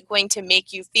how is it going to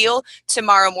make you feel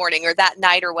tomorrow morning or that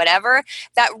night or whatever,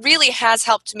 that really has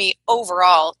helped me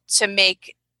overall to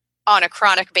make, on a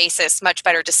chronic basis, much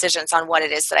better decisions on what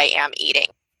it is that I am eating.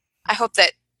 I hope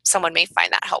that someone may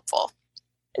find that helpful.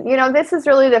 This is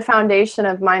really the foundation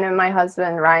of mine and my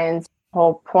husband Ryan's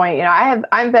whole point.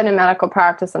 I've been in medical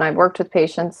practice and I've worked with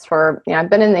patients for, I've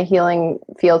been in the healing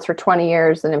fields for 20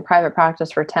 years and in private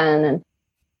practice for 10. And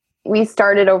we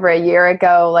started over a year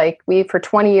ago. For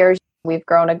 20 years, we've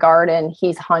grown a garden.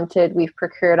 He's hunted. We've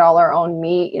procured all our own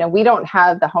meat. We don't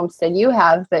have the homestead you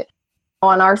have, but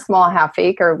on our small half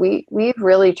acre, we've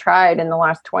really tried in the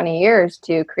last 20 years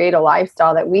to create a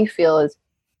lifestyle that we feel is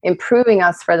improving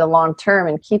us for the long term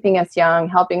and keeping us young,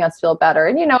 helping us feel better.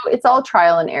 And, it's all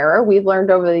trial and error. We've learned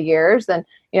over the years. And,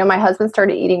 my husband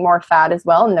started eating more fat as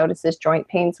well and noticed his joint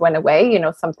pains went away,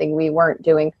 something we weren't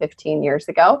doing 15 years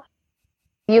ago.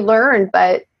 You learn,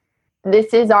 but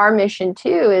this is our mission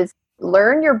too, is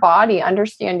learn your body,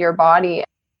 understand your body,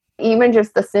 even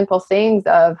just the simple things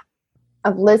of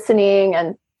listening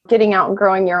and getting out and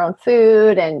growing your own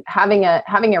food and having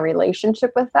a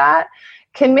relationship with that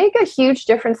can make a huge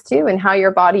difference too in how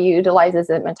your body utilizes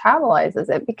it, metabolizes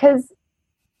it, because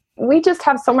we just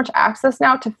have so much access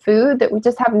now to food that we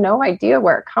just have no idea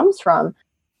where it comes from.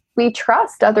 We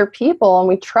trust other people and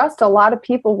we trust a lot of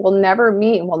people we'll never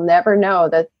meet and we'll never know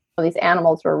that these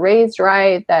animals were raised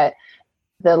right, that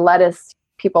the lettuce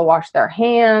people wash their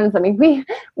hands.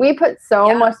 We put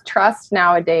so much trust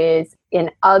nowadays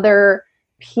in other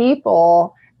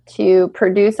people to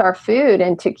produce our food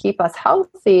and to keep us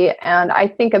healthy. And I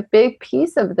think a big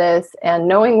piece of this, and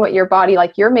knowing what your body,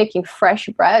 like you're making fresh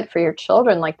bread for your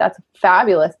children, like that's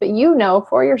fabulous. But you know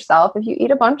for yourself, if you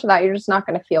eat a bunch of that, you're just not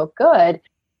going to feel good.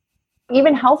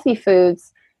 Even healthy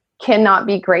foods cannot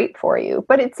be great for you,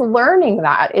 but it's learning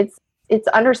that. It's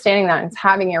understanding that, and it's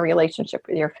having a relationship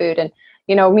with your food. And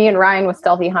you know, me and Ryan with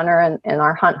Stealthy Hunter and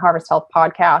our Hunt Harvest Health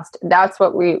podcast, that's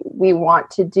what we want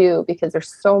to do, because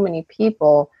there's so many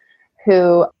people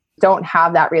who don't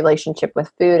have that relationship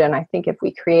with food. And I think if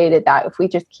we created that, if we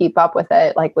just keep up with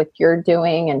it, like what you're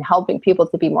doing and helping people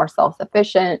to be more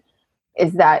self-sufficient,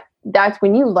 that's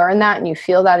when you learn that and you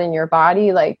feel that in your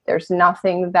body, like there's no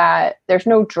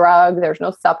drug, there's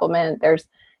no supplement,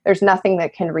 there's nothing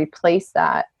that can replace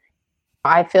that.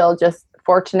 I feel just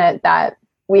fortunate that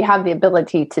we have the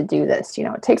ability to do this. You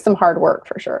know, it takes some hard work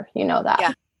for sure. You know that.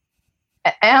 Yeah.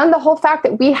 And the whole fact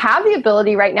that we have the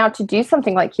ability right now to do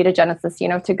something like ketogenesis, you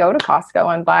know, to go to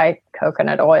Costco and buy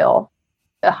coconut oil.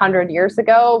 100 years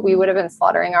ago, we would have been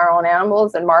slaughtering our own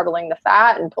animals and marbling the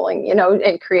fat and pulling, you know,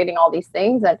 and creating all these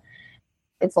things. And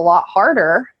it's a lot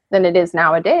harder than it is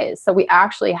nowadays. So we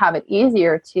actually have it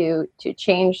easier to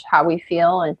change how we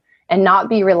feel and not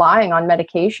be relying on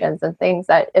medications and things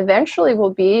that eventually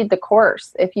will be the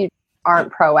course if you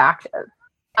aren't proactive.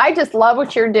 I just love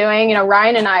what you're doing. You know,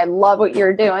 Ryan and I love what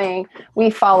you're doing. We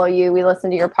follow you. We listen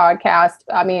to your podcast.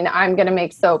 I mean, I'm going to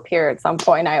make soap here at some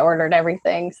point. I ordered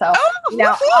everything. So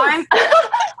now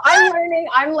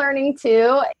I'm learning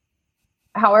too.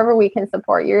 However we can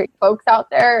support your folks out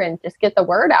there and just get the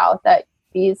word out that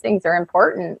these things are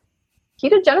important.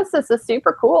 Ketogenesis is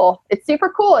super cool. It's super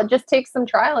cool. It just takes some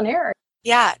trial and error.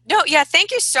 Yeah. No, yeah.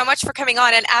 Thank you so much for coming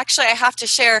on. And actually, I have to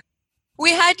share, we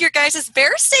had your guys'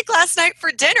 bear steak last night for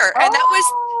dinner. And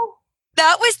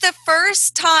that was the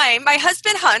first time. My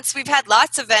husband hunts. We've had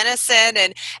lots of venison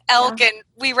and elk, and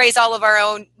we raise all of our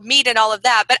own meat and all of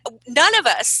that. But none of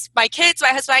us, my kids, my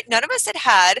husband, none of us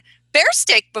had bear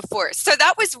steak before. So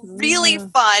that was really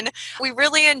fun. We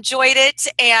really enjoyed it,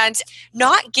 and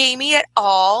not gamey at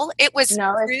all. It was it's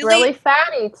really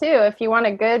fatty too. If you want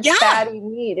a good fatty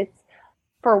meat, it's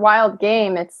for wild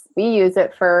game. We use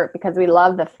it because we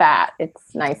love the fat.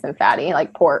 It's nice and fatty,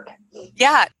 like pork.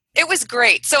 Yeah. It was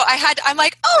great. So I'm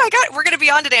like, oh my God, we're going to be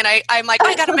on today. And I'm like,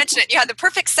 I got to mention it. You had the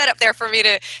perfect setup there for me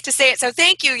to say it. So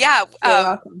thank you. Yeah.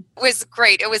 It was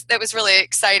great. It was really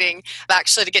exciting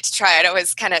actually to get to try it. I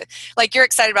was kind of like, you're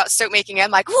excited about soap making.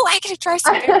 I'm like, oh, I get to try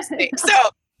some bear steak. So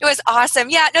it was awesome.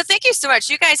 Yeah. No, thank you so much.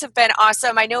 You guys have been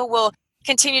awesome. I know we'll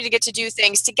continue to get to do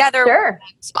things together. Sure.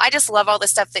 I just love all the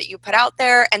stuff that you put out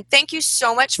there. And thank you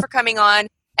so much for coming on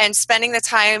and spending the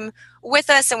time with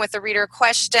us and with the reader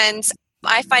questions.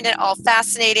 I find it all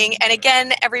fascinating. And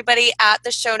again, everybody, at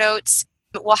the show notes,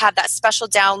 we'll have that special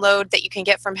download that you can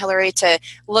get from Hillary to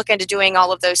look into doing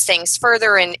all of those things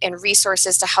further and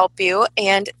resources to help you.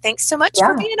 And thanks so much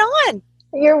for being on.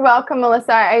 You're welcome,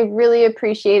 Melissa. I really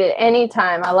appreciate it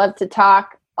anytime. I love to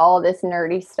talk all this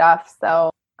nerdy stuff.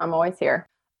 So I'm always here.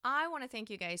 I want to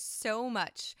thank you guys so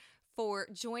much for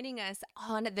joining us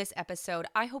on this episode.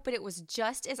 I hope that it was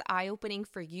just as eye-opening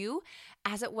for you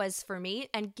as it was for me,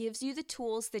 and gives you the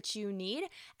tools that you need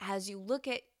as you look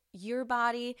at your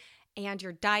body and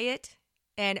your diet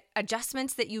and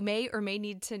adjustments that you may or may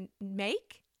need to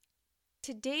make.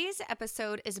 Today's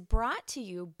episode is brought to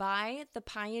you by the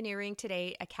Pioneering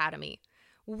Today Academy,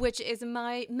 which is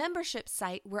my membership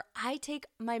site where I take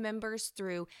my members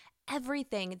through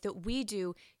everything that we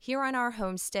do here on our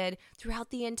homestead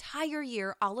throughout the entire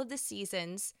year, all of the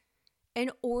seasons,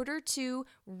 in order to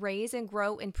raise and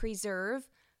grow and preserve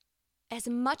as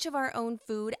much of our own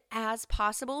food as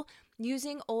possible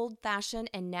using old-fashioned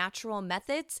and natural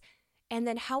methods, and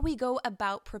then how we go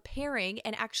about preparing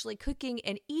and actually cooking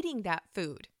and eating that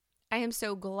food. I am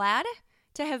so glad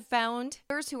to have found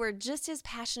others who are just as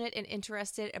passionate and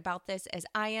interested about this as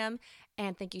I am.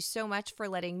 And thank you so much for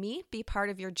letting me be part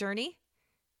of your journey.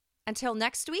 Until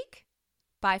next week,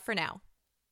 bye for now.